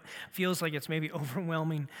 I know it feels like it's maybe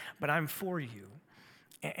overwhelming, but I'm for you.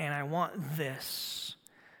 And I want this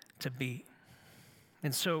to be.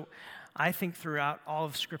 And so I think throughout all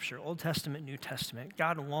of Scripture, Old Testament, New Testament,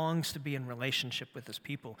 God longs to be in relationship with his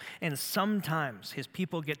people. And sometimes his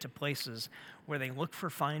people get to places where they look for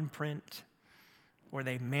fine print, or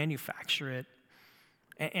they manufacture it,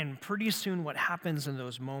 And pretty soon what happens in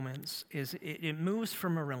those moments is it moves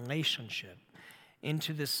from a relationship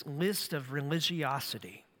into this list of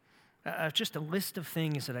religiosity, just a list of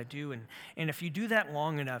things that I do. And if you do that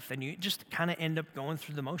long enough, then you just kind of end up going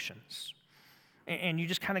through the motions. And you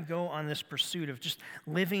just kind of go on this pursuit of just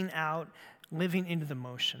living into the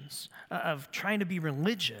motions, of trying to be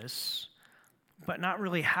religious, but not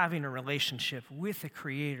really having a relationship with the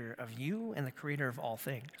creator of you and the creator of all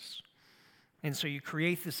things. And so you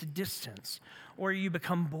create this distance, or you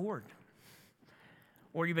become bored,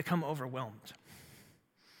 or you become overwhelmed.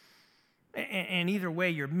 And either way,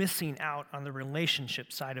 you're missing out on the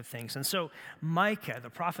relationship side of things. And so Micah, the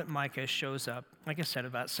prophet Micah, shows up, like I said,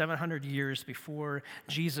 about 700 years before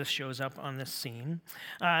Jesus shows up on this scene.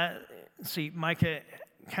 Micah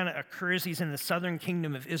kind of occurs. He's in the southern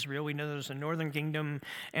kingdom of Israel. We know there's a northern kingdom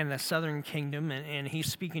and the southern kingdom, and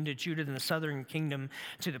he's speaking to Judah in the southern kingdom,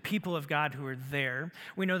 to the people of God who are there.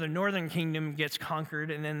 We know the northern kingdom gets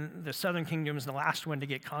conquered, and then the southern kingdom is the last one to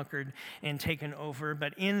get conquered and taken over.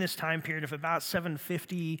 But in this time period of about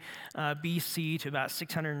 750 BC to about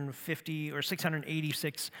 650 or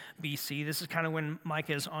 686 BC, this is kind of when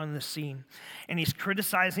Micah is on the scene. And he's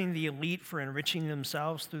criticizing the elite for enriching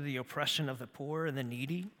themselves through the oppression of the poor and the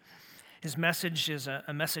needy. His message is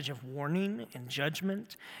a message of warning and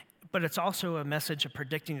judgment, but it's also a message of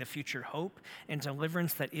predicting the future hope and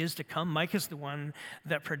deliverance that is to come. Micah is the one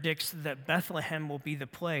that predicts that Bethlehem will be the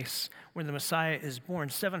place where the Messiah is born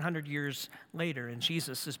 700 years later, and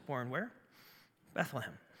Jesus is born where?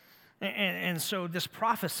 Bethlehem. And so this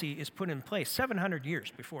prophecy is put in place 700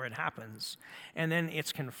 years before it happens, and then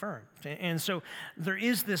it's confirmed. And so there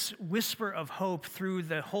is this whisper of hope through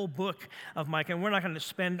the whole book of Micah. And we're not going to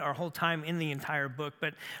spend our whole time in the entire book,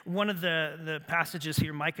 but one of the passages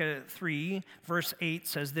here, Micah 3, verse 8,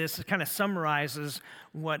 says this. It kind of summarizes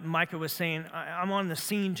what Micah was saying. I'm on the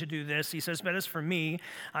scene to do this. He says, but as for me,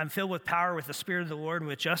 I'm filled with power with the Spirit of the Lord,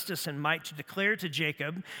 with justice and might, to declare to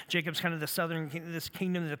Jacob. Jacob's kind of the southern, this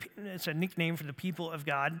kingdom, it's a nickname for the people of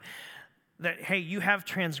God, that, hey, you have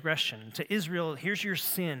transgression. To Israel, here's your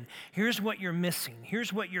sin. Here's what you're missing.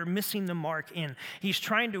 Here's what you're missing the mark in. He's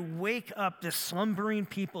trying to wake up this slumbering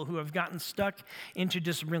people who have gotten stuck into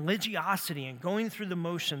this religiosity and going through the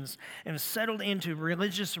motions and settled into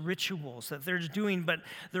religious rituals that they're doing, but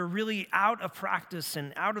they're really out of practice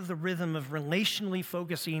and out of the rhythm of relationally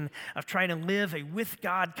focusing, of trying to live a with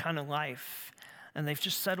God kind of life. And they've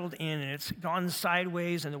just settled in, and it's gone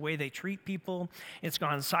sideways in the way they treat people. It's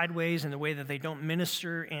gone sideways in the way that they don't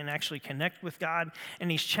minister and actually connect with God.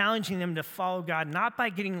 And he's challenging them to follow God, not by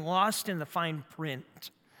getting lost in the fine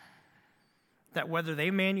print, that whether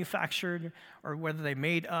they manufactured or whether they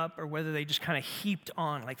made up or whether they just kind of heaped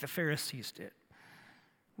on like the Pharisees did.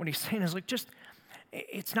 What he's saying is, like, just,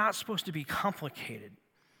 it's not supposed to be complicated.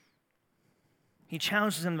 He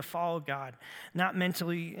challenges them to follow God, not meant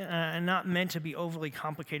to be overly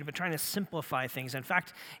complicated, but trying to simplify things. In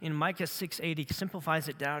fact, in Micah 6:8, he simplifies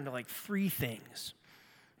it down to like 3 things.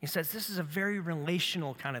 He says this is a very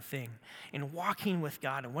relational kind of thing in walking with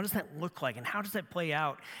God. And what does that look like? And how does that play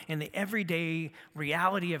out in the everyday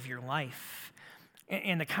reality of your life?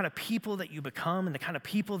 And the kind of people that you become and the kind of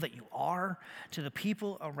people that you are to the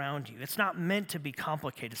people around you. It's not meant to be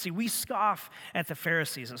complicated. See, we scoff at the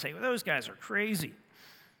Pharisees and say, well, those guys are crazy.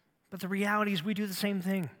 But the reality is we do the same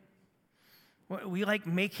thing. We like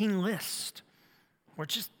making lists.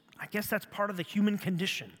 I guess that's part of the human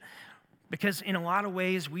condition. Because in a lot of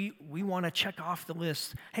ways, we want to check off the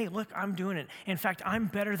list. Hey, look, I'm doing it. In fact, I'm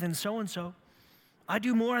better than so-and-so. I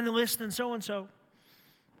do more on the list than so-and-so.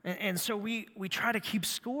 And so we try to keep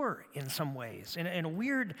score in some ways, in a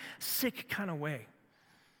weird, sick kind of way.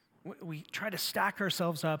 We try to stack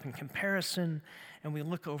ourselves up in comparison, and we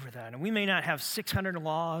look over that. And we may not have 600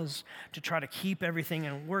 laws to try to keep everything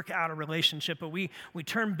and work out a relationship, but we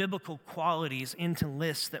turn biblical qualities into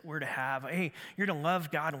lists that we're to have. Hey, you're to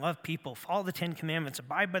love God and love people, follow the 10 Commandments,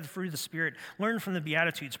 abide by the fruit of the Spirit, learn from the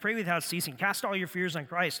Beatitudes, pray without ceasing, cast all your fears on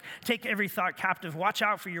Christ, take every thought captive, watch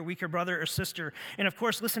out for your weaker brother or sister, and of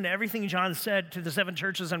course, listen to everything John said to the 7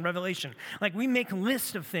 churches in Revelation. Like, we make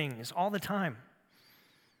lists of things all the time.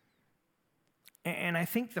 And I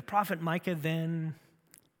think the prophet Micah then,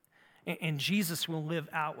 and Jesus will live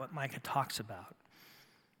out what Micah talks about.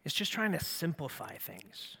 It's just trying to simplify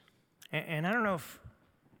things. And I don't know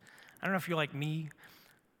if you're like me.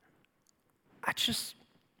 I just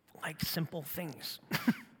like simple things.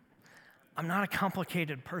 I'm not a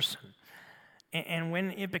complicated person. And when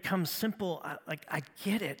it becomes simple, I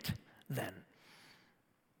get it then.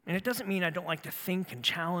 And it doesn't mean I don't like to think and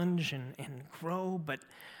challenge and grow, but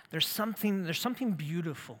there's something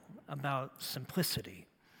beautiful about simplicity.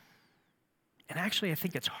 And actually, I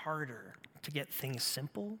think it's harder to get things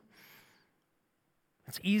simple.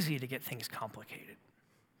 It's easy to get things complicated.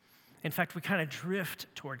 In fact, we kind of drift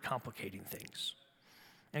toward complicating things.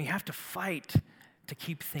 And you have to fight to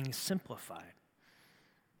keep things simplified.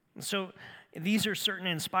 And so these are certain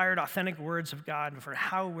inspired, authentic words of God for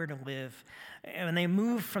how we're to live. And they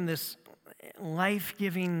move from this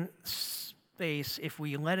life-giving space, if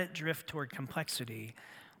we let it drift toward complexity,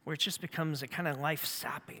 where it just becomes a kind of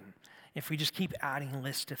life-sapping, if we just keep adding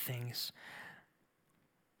lists to things.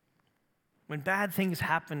 When bad things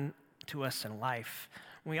happen to us in life,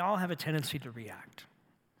 we all have a tendency to react.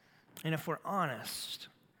 And if we're honest,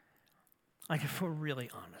 like if we're really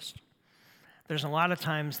honest, there's a lot of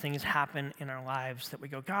times things happen in our lives that we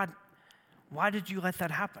go, God, why did you let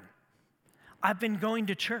that happen? I've been going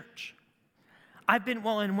to church. And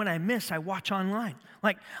when I miss, I watch online.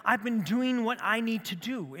 Like, I've been doing what I need to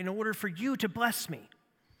do in order for you to bless me.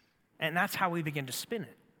 And that's how we begin to spin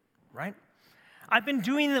it, right? I've been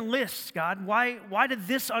doing the lists, God. Why did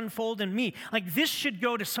this unfold in me? Like, this should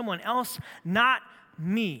go to someone else, not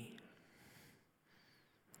me.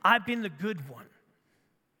 I've been the good one.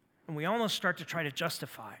 And we almost start to try to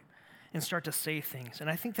justify and start to say things. And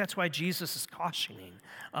I think that's why Jesus is cautioning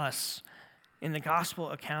us in the gospel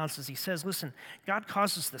accounts as he says, listen, God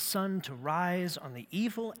causes the sun to rise on the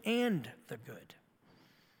evil and the good.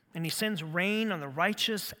 And he sends rain on the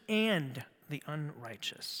righteous and the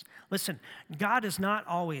unrighteous. Listen, God is not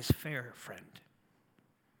always fair, friend.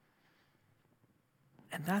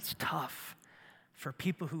 And that's tough for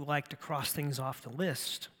people who like to cross things off the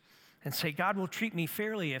list and say, God will treat me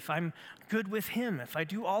fairly if I'm good with him. If I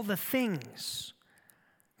do all the things,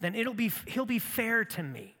 then he'll be fair to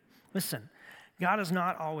me. Listen, God is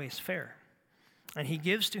not always fair. And he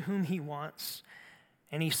gives to whom he wants.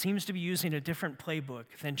 And he seems to be using a different playbook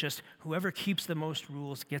than just whoever keeps the most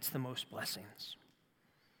rules gets the most blessings.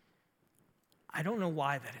 I don't know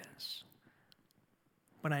why that is,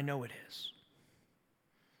 but I know it is.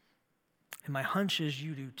 And my hunch is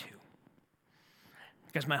you do too.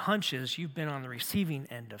 Because my hunch is you've been on the receiving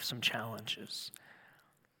end of some challenges.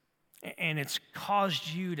 And it's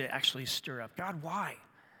caused you to actually stir up, God, why?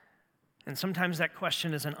 And sometimes that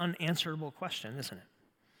question is an unanswerable question, isn't it?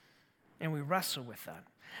 And we wrestle with that.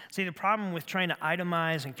 See, the problem with trying to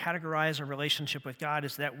itemize and categorize a relationship with God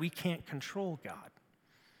is that we can't control God.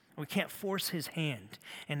 We can't force his hand.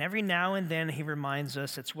 And every now and then he reminds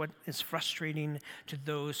us it's what is frustrating to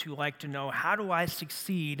those who like to know, how do I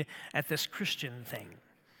succeed at this Christian thing?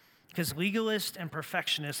 Because legalists and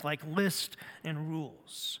perfectionists like lists and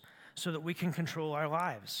rules so that we can control our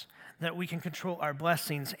lives, that we can control our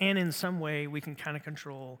blessings, and in some way we can kind of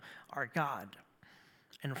control our God.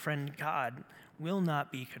 And friend, God will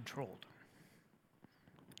not be controlled.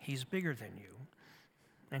 He's bigger than you,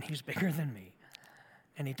 and he's bigger than me.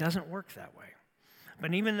 And he doesn't work that way.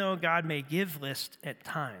 But even though God may give lists at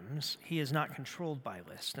times, he is not controlled by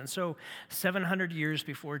lists. And so 700 years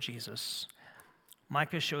before Jesus,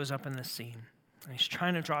 Micah shows up in the scene. And he's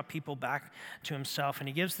trying to draw people back to himself. And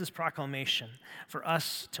he gives this proclamation for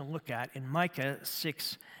us to look at in Micah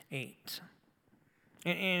 6:8.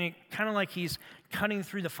 And it kind of like he's cutting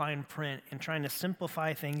through the fine print and trying to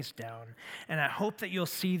simplify things down. And I hope that you'll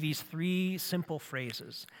see these three simple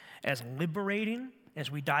phrases as liberating as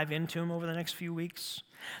we dive into them over the next few weeks.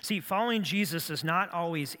 See, following Jesus is not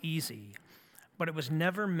always easy, but it was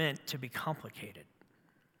never meant to be complicated.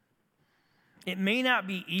 It may not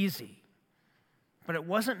be easy, but it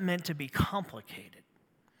wasn't meant to be complicated.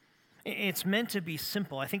 It's meant to be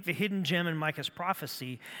simple. I think the hidden gem in Micah's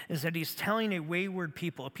prophecy is that he's telling a wayward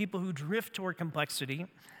people, a people who drift toward complexity,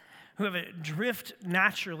 who have a drift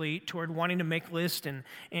naturally toward wanting to make lists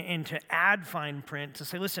and to add fine print, to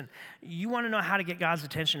say, listen, you want to know how to get God's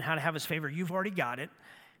attention, how to have his favor, you've already got it.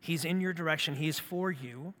 He's in your direction. He's for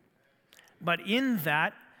you. But in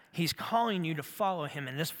that, he's calling you to follow him.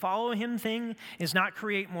 And this follow him thing is not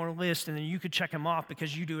create more lists and then you could check him off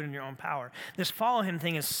because you do it in your own power. This follow him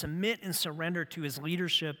thing is submit and surrender to his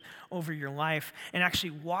leadership over your life and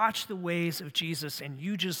actually watch the ways of Jesus, and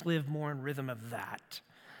you just live more in rhythm of that.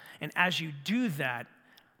 And as you do that,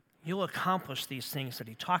 you'll accomplish these things that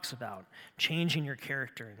he talks about, changing your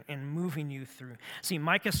character and moving you through. See,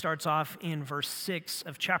 Micah starts off in verse 6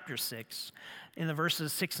 of chapter 6. In the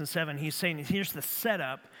verses 6 and 7, he's saying, here's the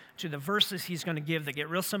setup to the verses he's going to give that get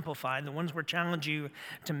real simplified, the ones we're challenging you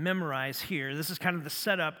to memorize here. This is kind of the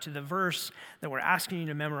setup to the verse that we're asking you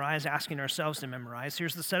to memorize, asking ourselves to memorize.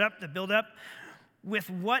 Here's the setup, the build-up. With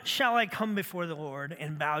what shall I come before the Lord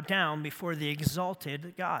and bow down before the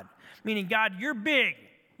exalted God? Meaning, God, you're big,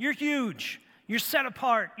 you're huge, you're set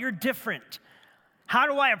apart, you're different. How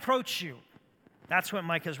do I approach you? That's what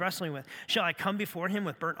Micah's wrestling with. Shall I come before him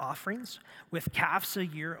with burnt offerings, with calves a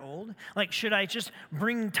year old? Like, should I just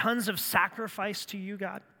bring tons of sacrifice to you,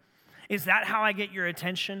 God? Is that how I get your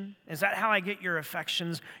attention? Is that how I get your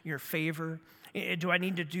affections, your favor? Do I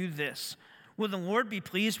need to do this? Will the Lord be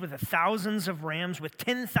pleased with the thousands of rams, with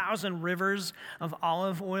 10,000 rivers of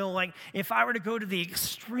olive oil? Like, if I were to go to the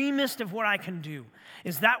extremist of what I can do,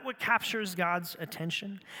 is that what captures God's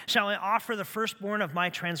attention? Shall I offer the firstborn of my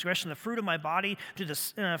transgression, the fruit of my body,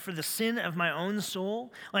 for the sin of my own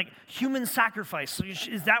soul? Like, human sacrifice. So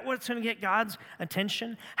is that what's going to get God's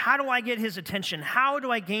attention? How do I get his attention? How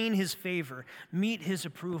do I gain his favor, meet his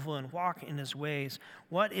approval, and walk in his ways?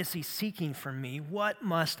 What is he seeking from me? What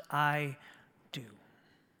must I do?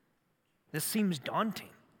 This seems daunting.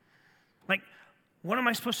 Like, what am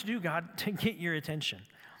I supposed to do, God, to get your attention?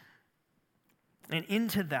 And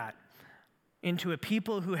into a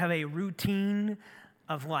people who have a routine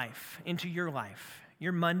of life, into your life,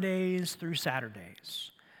 your Mondays through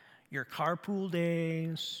Saturdays, your carpool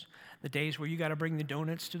days, the days where you got to bring the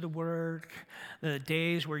donuts to the work, the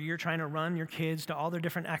days where you're trying to run your kids to all their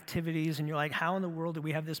different activities, and you're like, how in the world do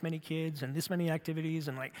we have this many kids and this many activities,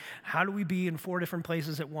 and like, how do we be in 4 different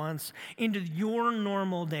places at once? Into your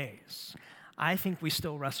normal days, I think we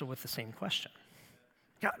still wrestle with the same question.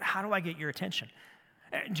 God, how do I get your attention?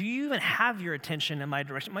 Do you even have your attention in my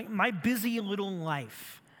direction? My busy little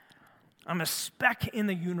life, I'm a speck in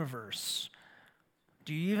the universe.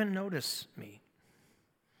 Do you even notice me?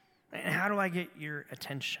 And how do I get your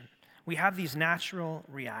attention? We have these natural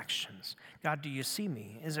reactions. God, do you see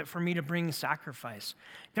me? Is it for me to bring sacrifice?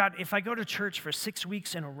 God, if I go to church for 6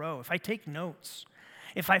 weeks in a row, if I take notes,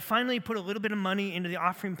 if I finally put a little bit of money into the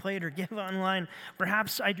offering plate or give online,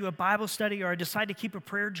 perhaps I do a Bible study, or I decide to keep a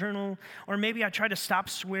prayer journal, or maybe I try to stop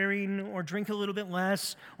swearing or drink a little bit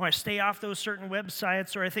less, or I stay off those certain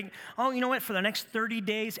websites, or I think, oh, you know what, for the next 30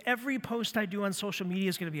 days, every post I do on social media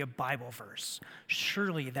is going to be a Bible verse.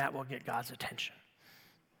 Surely that will get God's attention.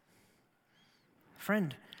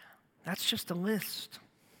 Friend, that's just a list.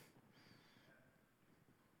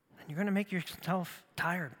 And you're going to make yourself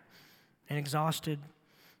tired and exhausted,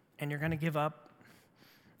 and you're going to give up,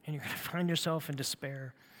 and you're going to find yourself in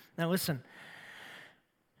despair. Now listen,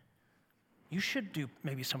 you should do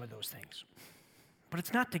maybe some of those things, but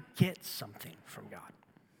it's not to get something from God.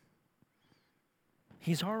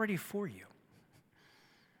 He's already for you.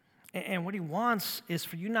 And what he wants is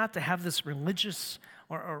for you not to have this religious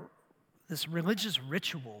or this religious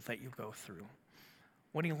ritual that you go through.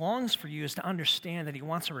 What he longs for you is to understand that he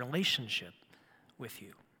wants a relationship with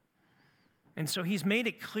you. And so he's made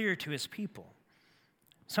it clear to his people,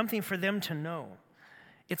 something for them to know.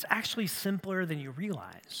 It's actually simpler than you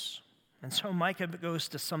realize. And so Micah goes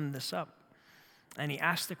to sum this up. And he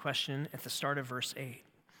asks the question at the start of verse 8.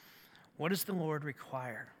 What does the Lord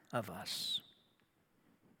require of us?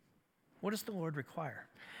 What does the Lord require?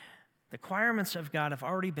 The requirements of God have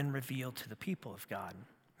already been revealed to the people of God.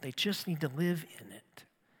 They just need to live in it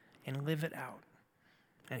and live it out.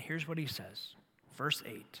 And here's what he says. Verse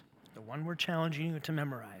 8. The one we're challenging you to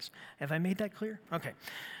memorize. Have I made that clear? Okay.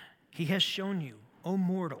 He has shown you, O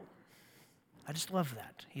mortal. I just love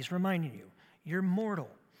that. He's reminding you, you're mortal.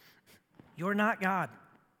 You're not God.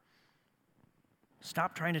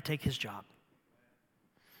 Stop trying to take his job.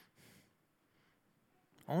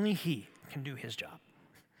 Only he can do his job.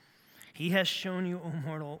 He has shown you, O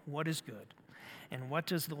mortal, what is good. And what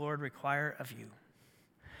does the Lord require of you?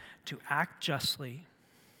 To act justly,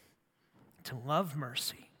 to love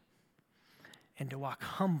mercy, and to walk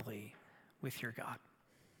humbly with your God.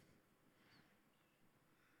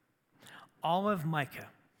 All of Micah,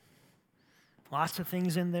 lots of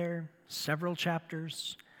things in there, several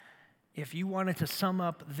chapters. If you wanted to sum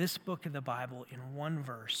up this book of the Bible in one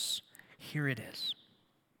verse, here it is.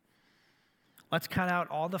 Let's cut out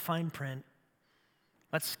all the fine print.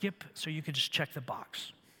 Let's skip so you can just check the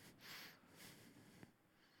box.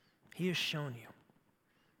 He has shown you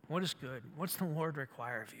what is good. What's the Lord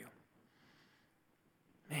require of you?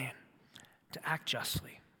 Man, to act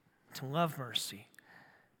justly, to love mercy,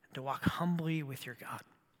 to walk humbly with your God.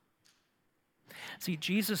 See,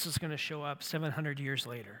 Jesus is going to show up 700 years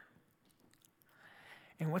later.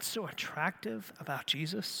 And what's so attractive about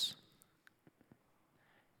Jesus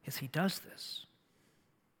is he does this.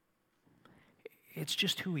 It's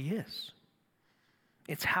just who he is.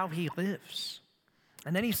 It's how he lives.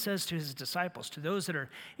 And then he says to his disciples, to those that are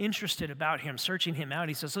interested about him, searching him out,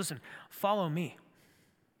 he says, listen, follow me.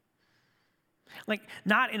 Like,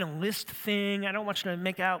 not in a list thing. I don't want you to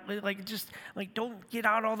make out, don't get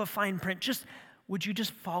out all the fine print. Would you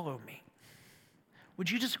just follow me? Would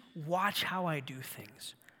you just watch how I do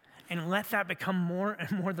things? And let that become more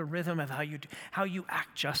and more the rhythm of how you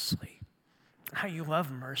act justly, how you love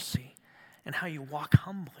mercy, and how you walk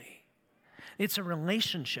humbly. It's a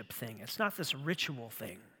relationship thing. It's not this ritual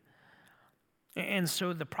thing. And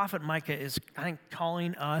so the prophet Micah is, I think,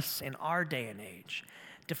 calling us in our day and age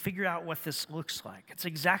to figure out what this looks like. It's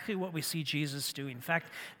exactly what we see Jesus doing. In fact,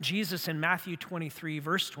 Jesus in Matthew 23,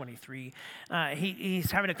 verse 23,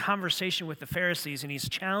 he's having a conversation with the Pharisees, and he's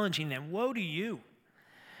challenging them. Woe to you,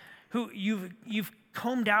 who you've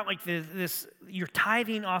combed out like this, you're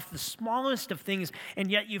tithing off the smallest of things, and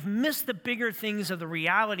yet you've missed the bigger things of the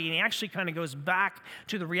reality. And he actually kind of goes back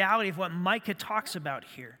to the reality of what Micah talks about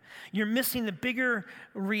here. You're missing the bigger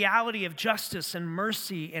reality of justice and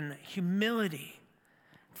mercy and humility.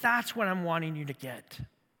 That's what I'm wanting you to get.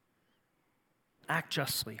 Act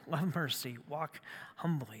justly, love mercy, walk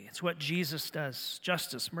humbly. It's what Jesus does.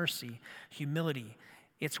 Justice, mercy, humility.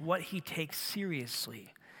 It's what he takes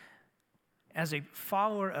seriously. As a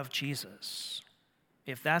follower of Jesus,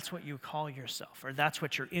 if that's what you call yourself, or that's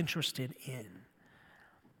what you're interested in,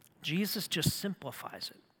 Jesus just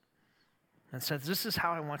simplifies it and says, this is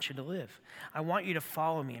how I want you to live. I want you to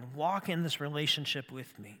follow me and walk in this relationship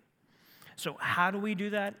with me. So how do we do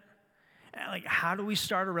that? Like, how do we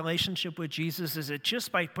start a relationship with Jesus? Is it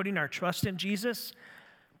just by putting our trust in Jesus?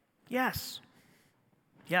 Yes.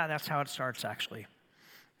 Yeah, that's how it starts, actually.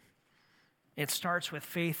 It starts with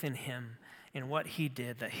faith in him, in what he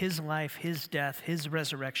did, that his life, his death, his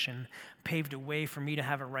resurrection paved a way for me to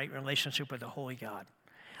have a right relationship with the holy God.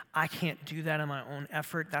 I can't do that in my own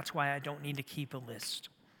effort. That's why I don't need to keep a list.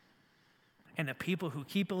 And the people who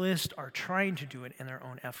keep a list are trying to do it in their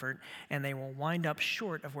own effort, and they will wind up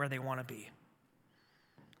short of where they want to be.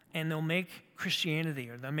 And they'll make Christianity,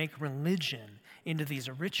 or they'll make religion into these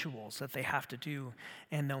rituals that they have to do,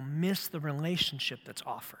 and they'll miss the relationship that's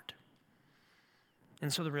offered.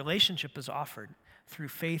 And so the relationship is offered through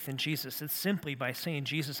faith in Jesus. It's simply by saying,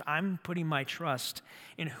 Jesus, I'm putting my trust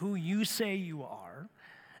in who you say you are,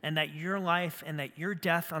 and that your life and that your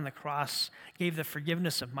death on the cross gave the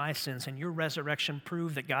forgiveness of my sins, and your resurrection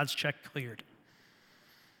proved that God's check cleared,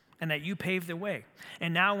 and that you paved the way.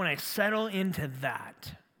 And now when I settle into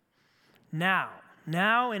that, now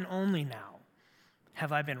and only now,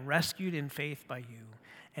 have I been rescued in faith by you,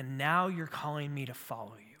 and now you're calling me to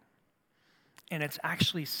follow you. And it's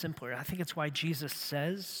actually simpler. I think it's why Jesus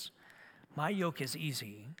says, my yoke is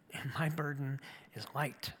easy and my burden is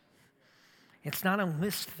light. It's not a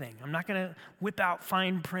list thing. I'm not going to whip out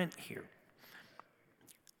fine print here.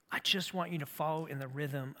 I just want you to follow in the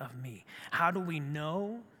rhythm of me. How do we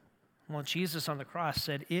know? Well, Jesus on the cross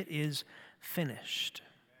said, it is finished.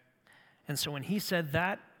 And so when he said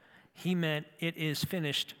that, he meant it is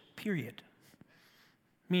finished, period.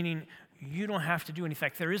 Meaning, you don't have to do anything. In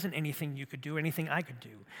fact, there isn't anything you could do, anything I could do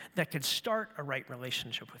that could start a right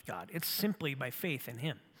relationship with God. It's simply by faith in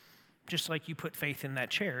him. Just like you put faith in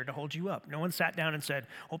that chair to hold you up. No one sat down and said,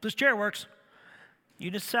 hope this chair works.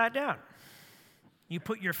 You just sat down. You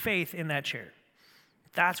put your faith in that chair.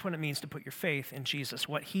 That's what it means to put your faith in Jesus,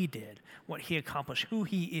 what he did, what he accomplished, who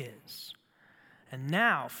he is. And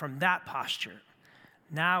now, from that posture,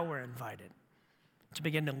 now we're invited to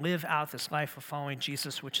begin to live out this life of following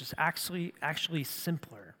Jesus, which is actually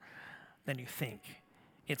simpler than you think.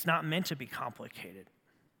 It's not meant to be complicated.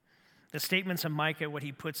 The statements of Micah, what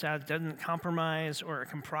he puts out, doesn't compromise or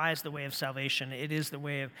comprise the way of salvation. It is the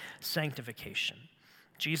way of sanctification.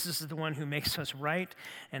 Jesus is the one who makes us right.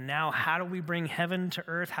 And now, how do we bring heaven to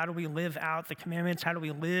earth? How do we live out the commandments? How do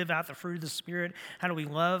we live out the fruit of the Spirit? How do we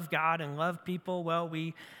love God and love people? Well,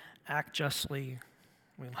 we act justly,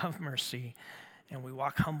 we love mercy, and we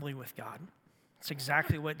walk humbly with God. It's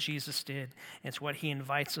exactly what Jesus did. It's what he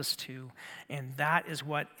invites us to. And that is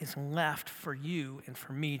what is left for you and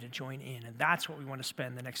for me to join in. And that's what we want to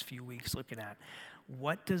spend the next few weeks looking at.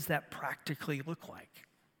 What does that practically look like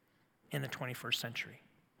in the 21st century?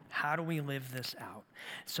 How do we live this out?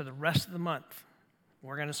 So the rest of the month,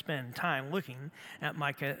 we're going to spend time looking at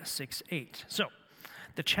Micah 6:8. So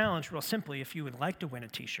the challenge, real simply, if you would like to win a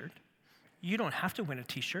t-shirt, you don't have to win a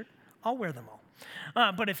t-shirt. I'll wear them all.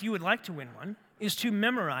 But if you would like to win one, is to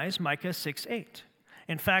memorize Micah 6:8.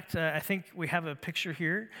 In fact, I think we have a picture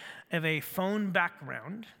here of a phone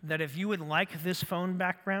background that if you would like this phone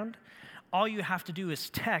background, all you have to do is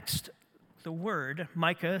text the word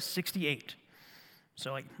Micah 68.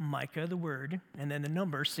 So like Micah, the word, and then the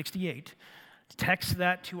number 68 Text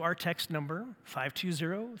that to our text number,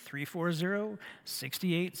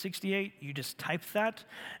 520-340-6868. You just type that,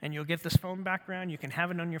 and you'll get this phone background. You can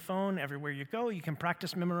have it on your phone everywhere you go. You can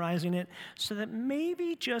practice memorizing it so that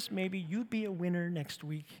maybe, just maybe, you'd be a winner next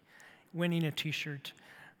week, winning a t-shirt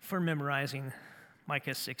for memorizing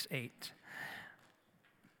Micah 6:8.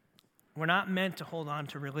 We're not meant to hold on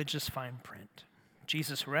to religious fine print.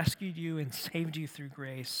 Jesus rescued you and saved you through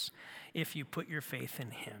grace if you put your faith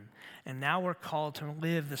in him. And now we're called to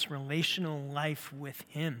live this relational life with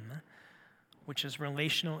him, which is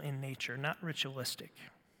relational in nature, not ritualistic.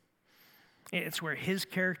 It's where his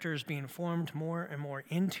character is being formed more and more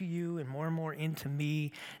into you and more into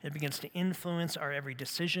me. It begins to influence our every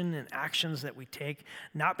decision and actions that we take,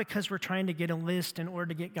 not because we're trying to get a list in order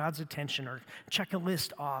to get God's attention or check a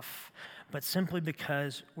list off, but simply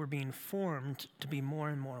because we're being formed to be more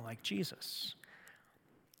and more like Jesus.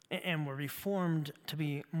 And we're reformed to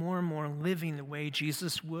be more and more living the way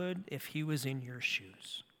Jesus would if he was in your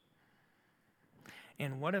shoes.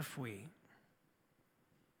 And what if we,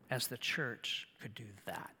 as the church, could do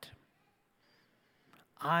that?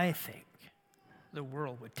 I think the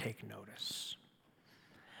world would take notice,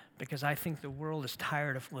 because I think the world is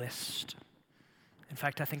tired of lists. In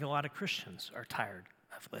fact, I think a lot of Christians are tired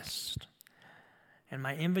of lists. And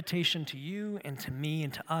my invitation to you and to me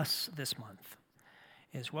and to us this month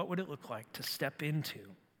is, what would it look like to step into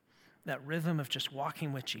that rhythm of just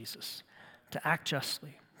walking with Jesus, to act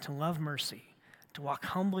justly, to love mercy, to walk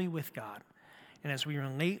humbly with God. And as we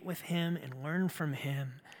relate with him and learn from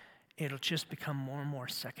him, it'll just become more and more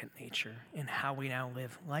second nature in how we now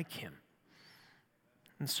live like him.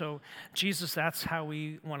 And so, Jesus, that's how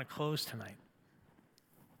we want to close tonight.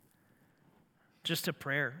 Just a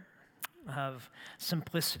prayer of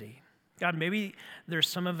simplicity. God, maybe there's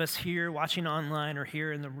some of us here watching online or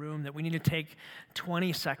here in the room that we need to take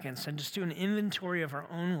 20 seconds and just do an inventory of our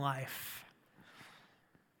own life.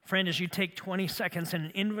 Friend, as you take 20 seconds and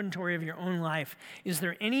an inventory of your own life, is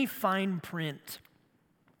there any fine print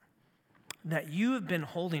that you have been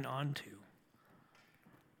holding on to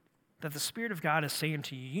that the Spirit of God is saying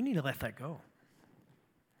to you, you need to let that go?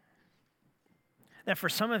 That for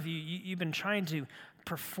some of you, you've been trying to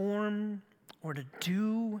perform or to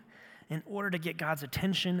do in order to get God's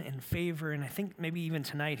attention and favor, and I think maybe even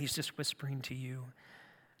tonight he's just whispering to you,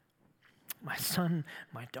 my son,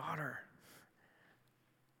 my daughter,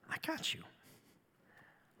 I got you.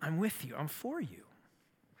 I'm with you. I'm for you.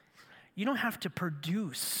 You don't have to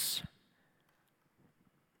produce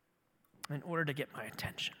in order to get my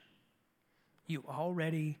attention. You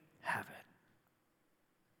already have it.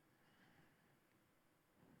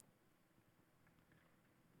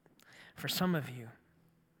 For some of you,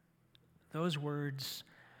 those words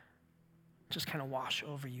just kind of wash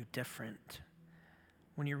over you different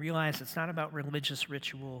when you realize it's not about religious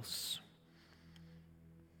rituals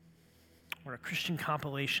or a Christian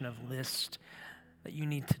compilation of lists that you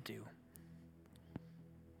need to do,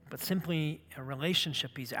 but simply a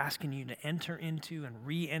relationship he's asking you to enter into and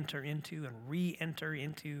re-enter into and re-enter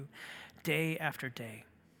into day after day.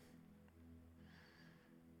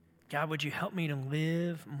 God, would you help me to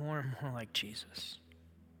live more and more like Jesus?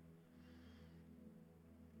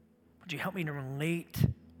 Would you help me to relate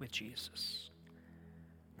with Jesus,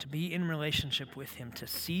 to be in relationship with him, to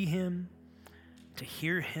see him, to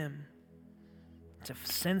hear him, to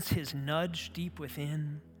sense his nudge deep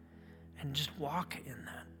within, and just walk in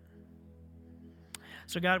that.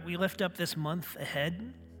 So God, we lift up this month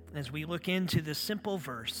ahead as we look into this simple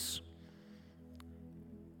verse,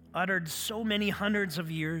 uttered so many hundreds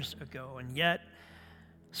of years ago, and yet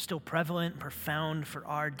still prevalent and profound for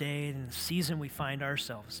our day and the season we find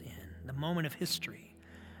ourselves in, the moment of history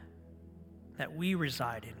that we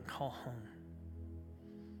reside in and call home.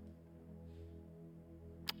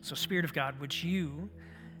 So, Spirit of God, would you,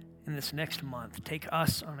 in this next month, take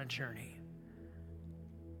us on a journey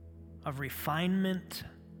of refinement,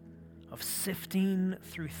 of sifting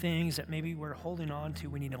through things that maybe we're holding on to,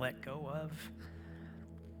 we need to let go of,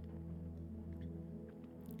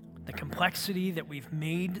 the complexity that we've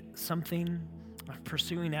made something of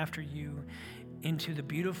pursuing after you, into the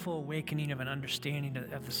beautiful awakening of an understanding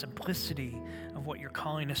of the simplicity of what you're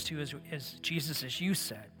calling us to, as Jesus, as you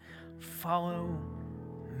said, follow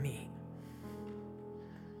me.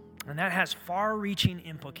 And that has far-reaching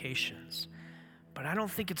implications, but I don't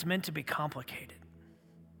think it's meant to be complicated.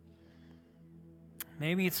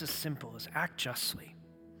 Maybe it's as simple as act justly,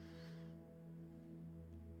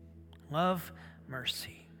 love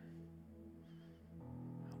mercy,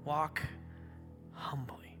 walk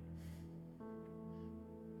humbly.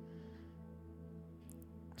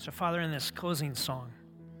 So, Father, in this closing song,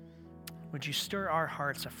 Would you stir our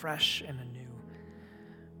hearts afresh and anew?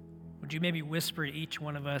 Would you maybe whisper to each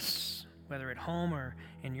one of us, whether at home or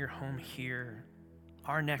in your home here,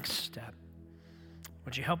 our next step?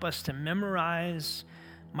 Would you help us to memorize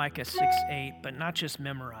Micah 6:8, but not just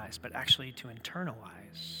memorize, but actually to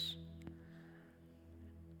internalize?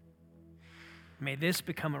 May this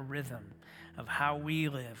become a rhythm of how we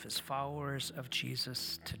live as followers of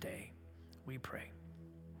Jesus today. We pray.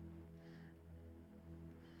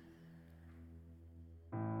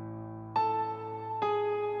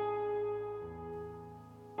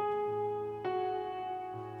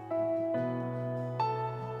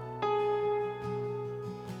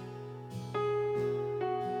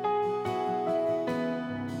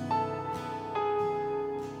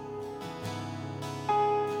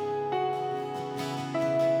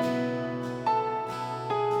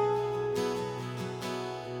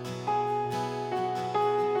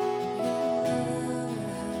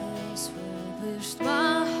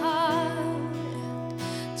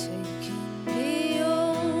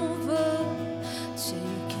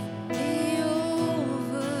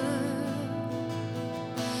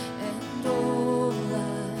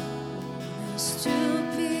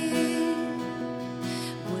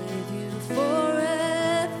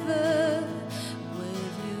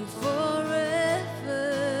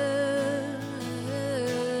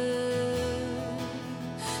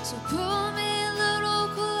 So pull me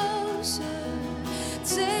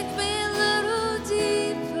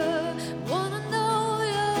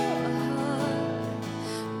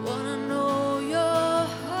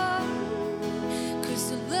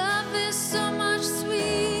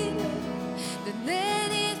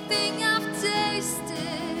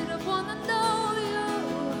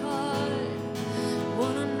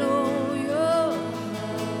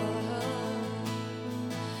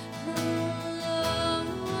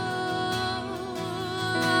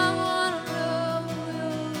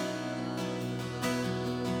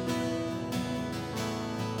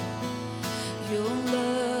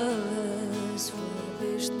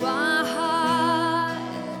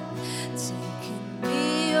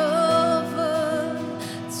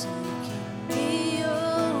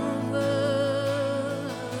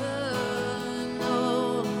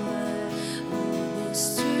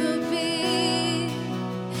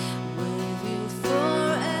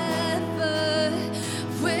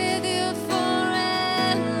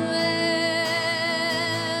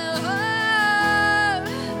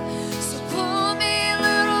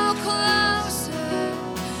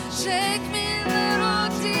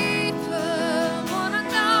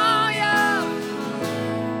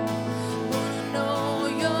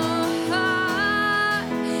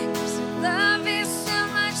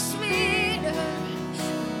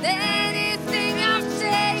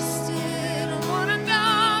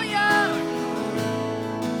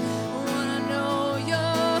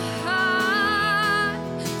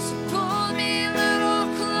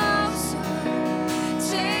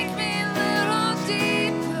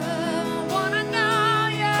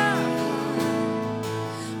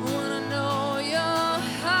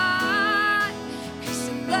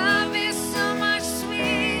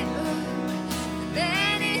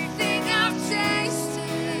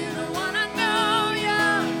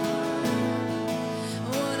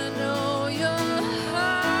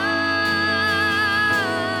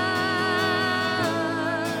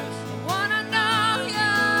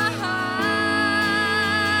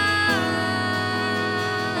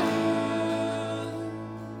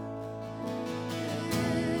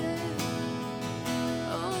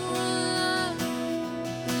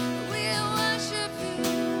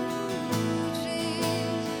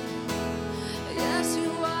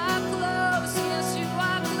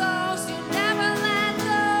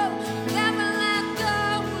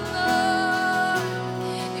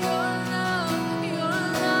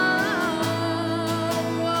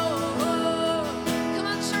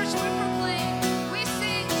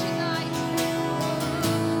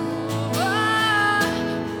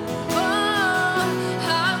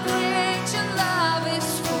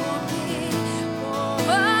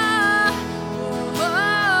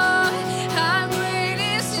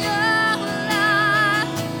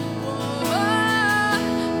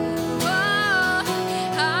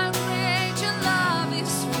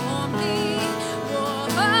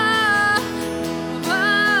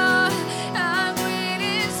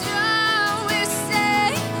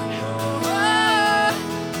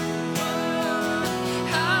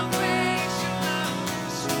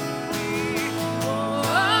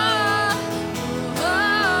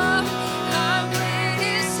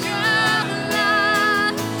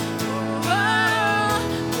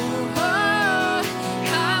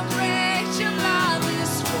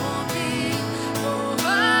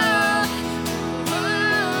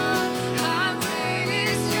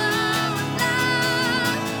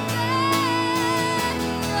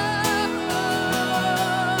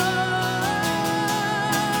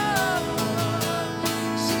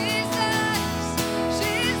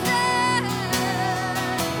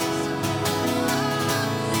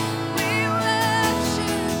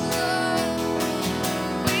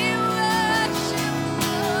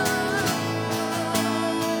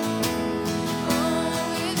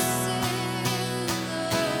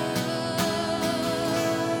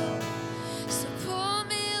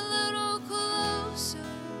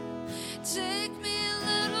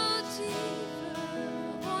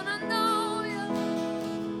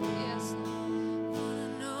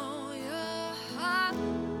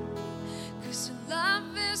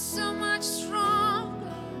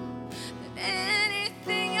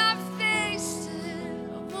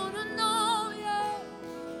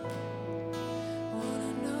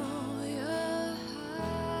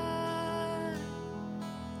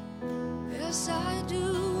Yes, I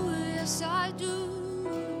do. Yes, I do.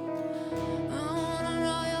 I wanna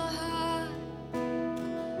know your heart.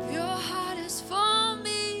 Your heart is for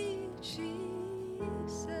me, Jesus.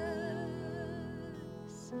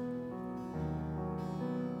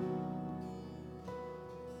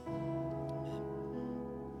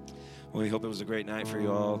 Well, we hope it was a great night for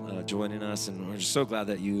you all joining us, and we're just so glad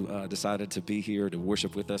that you decided to be here to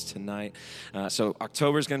worship with us tonight. So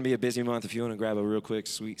October is going to be a busy month. If you want to grab a real quick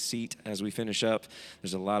sweet seat as we finish up,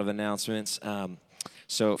 there's a lot of announcements.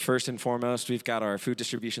 So first and foremost, we've got our food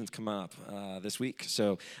distributions coming up this week.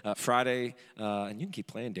 So Friday, and you can keep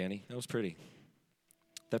playing, Danny. That was pretty.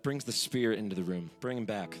 That brings the spirit into the room. Bring him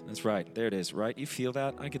back. That's right. There it is, right? You feel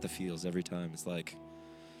that? I get the feels every time. It's like...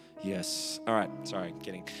 Yes. All right. Sorry,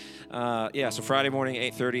 kidding. So Friday morning,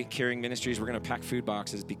 8:30, Caring Ministries. We're going to pack food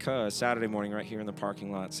boxes because Saturday morning, right here in the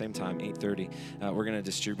parking lot, same time, 8:30, we're going to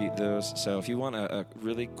distribute those. So if you want a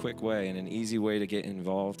really quick way and an easy way to get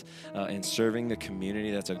involved in serving the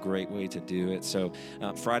community, that's a great way to do it. So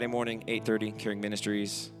Friday morning, 8:30, Caring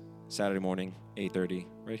Ministries. Saturday morning, 8:30,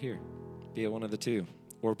 right here. Be it one of the two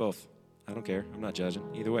or both. I don't care. I'm not judging.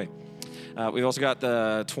 Either way. We've also got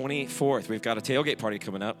the 24th. We've got a tailgate party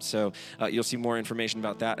coming up, so you'll see more information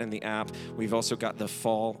about that in the app. We've also got the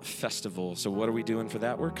Fall Festival. So what are we doing for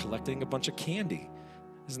that? We're collecting a bunch of candy.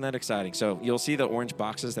 Isn't that exciting? So you'll see the orange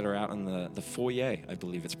boxes that are out in the foyer, I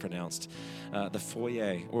believe it's pronounced. The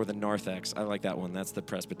foyer, or the narthex. I like that one. That's the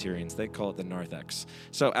Presbyterians. They call it the narthex.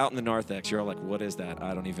 So out in the narthex, you're all like, what is that?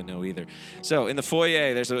 I don't even know either. So in the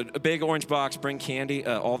foyer, there's a big orange box. Bring candy.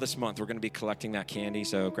 All this month, we're going to be collecting that candy.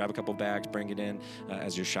 So grab a couple bags, bring it in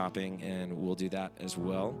as you're shopping, and we'll do that as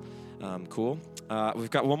well. Cool.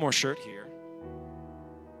 We've got one more shirt here.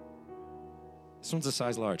 This one's a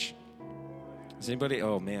size large. Does anybody?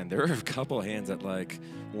 Oh man, there were a couple hands that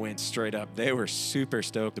went straight up. They were super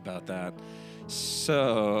stoked about that.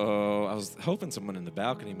 So I was hoping someone in the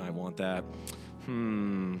balcony might want that.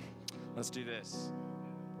 Let's do this.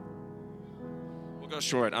 We'll go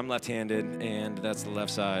short. I'm left-handed, and that's the left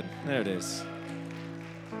side. There it is.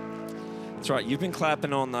 That's right. You've been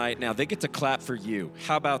clapping all night. Now they get to clap for you.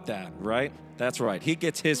 How about that, right? That's right. He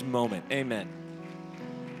gets his moment. Amen.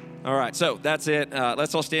 All right, so that's it.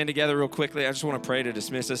 Let's all stand together real quickly. I just want to pray to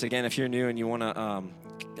dismiss us. Again, if you're new and you want to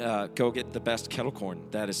go get the best kettle corn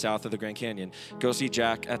that is south of the Grand Canyon, go see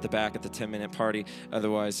Jack at the back at the 10-minute party.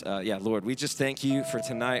 Otherwise, Lord, we just thank you for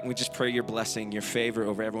tonight, and we just pray your blessing, your favor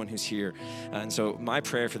over everyone who's here. And so my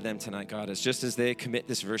prayer for them tonight, God, is just as they commit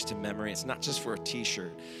this verse to memory, it's not just for a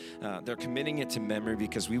T-shirt. They're committing it to memory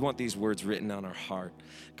because we want these words written on our heart,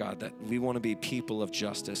 God, that we want to be people of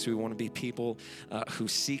justice. We want to be people who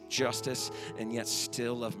seek justice and yet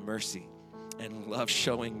still love mercy and love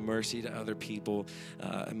showing mercy to other people,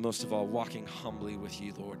 and most of all, walking humbly with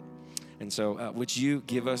you, Lord. And so would you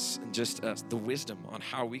give us just the wisdom on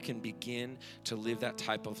how we can begin to live that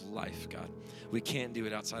type of life, God? We can't do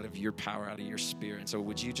it outside of your power, out of your spirit. And so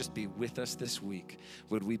would you just be with us this week?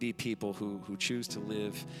 Would we be people who choose to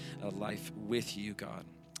live a life with you, God,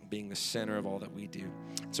 being the center of all that we do?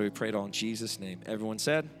 So we pray it all in Jesus' name. Everyone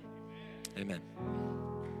said, amen.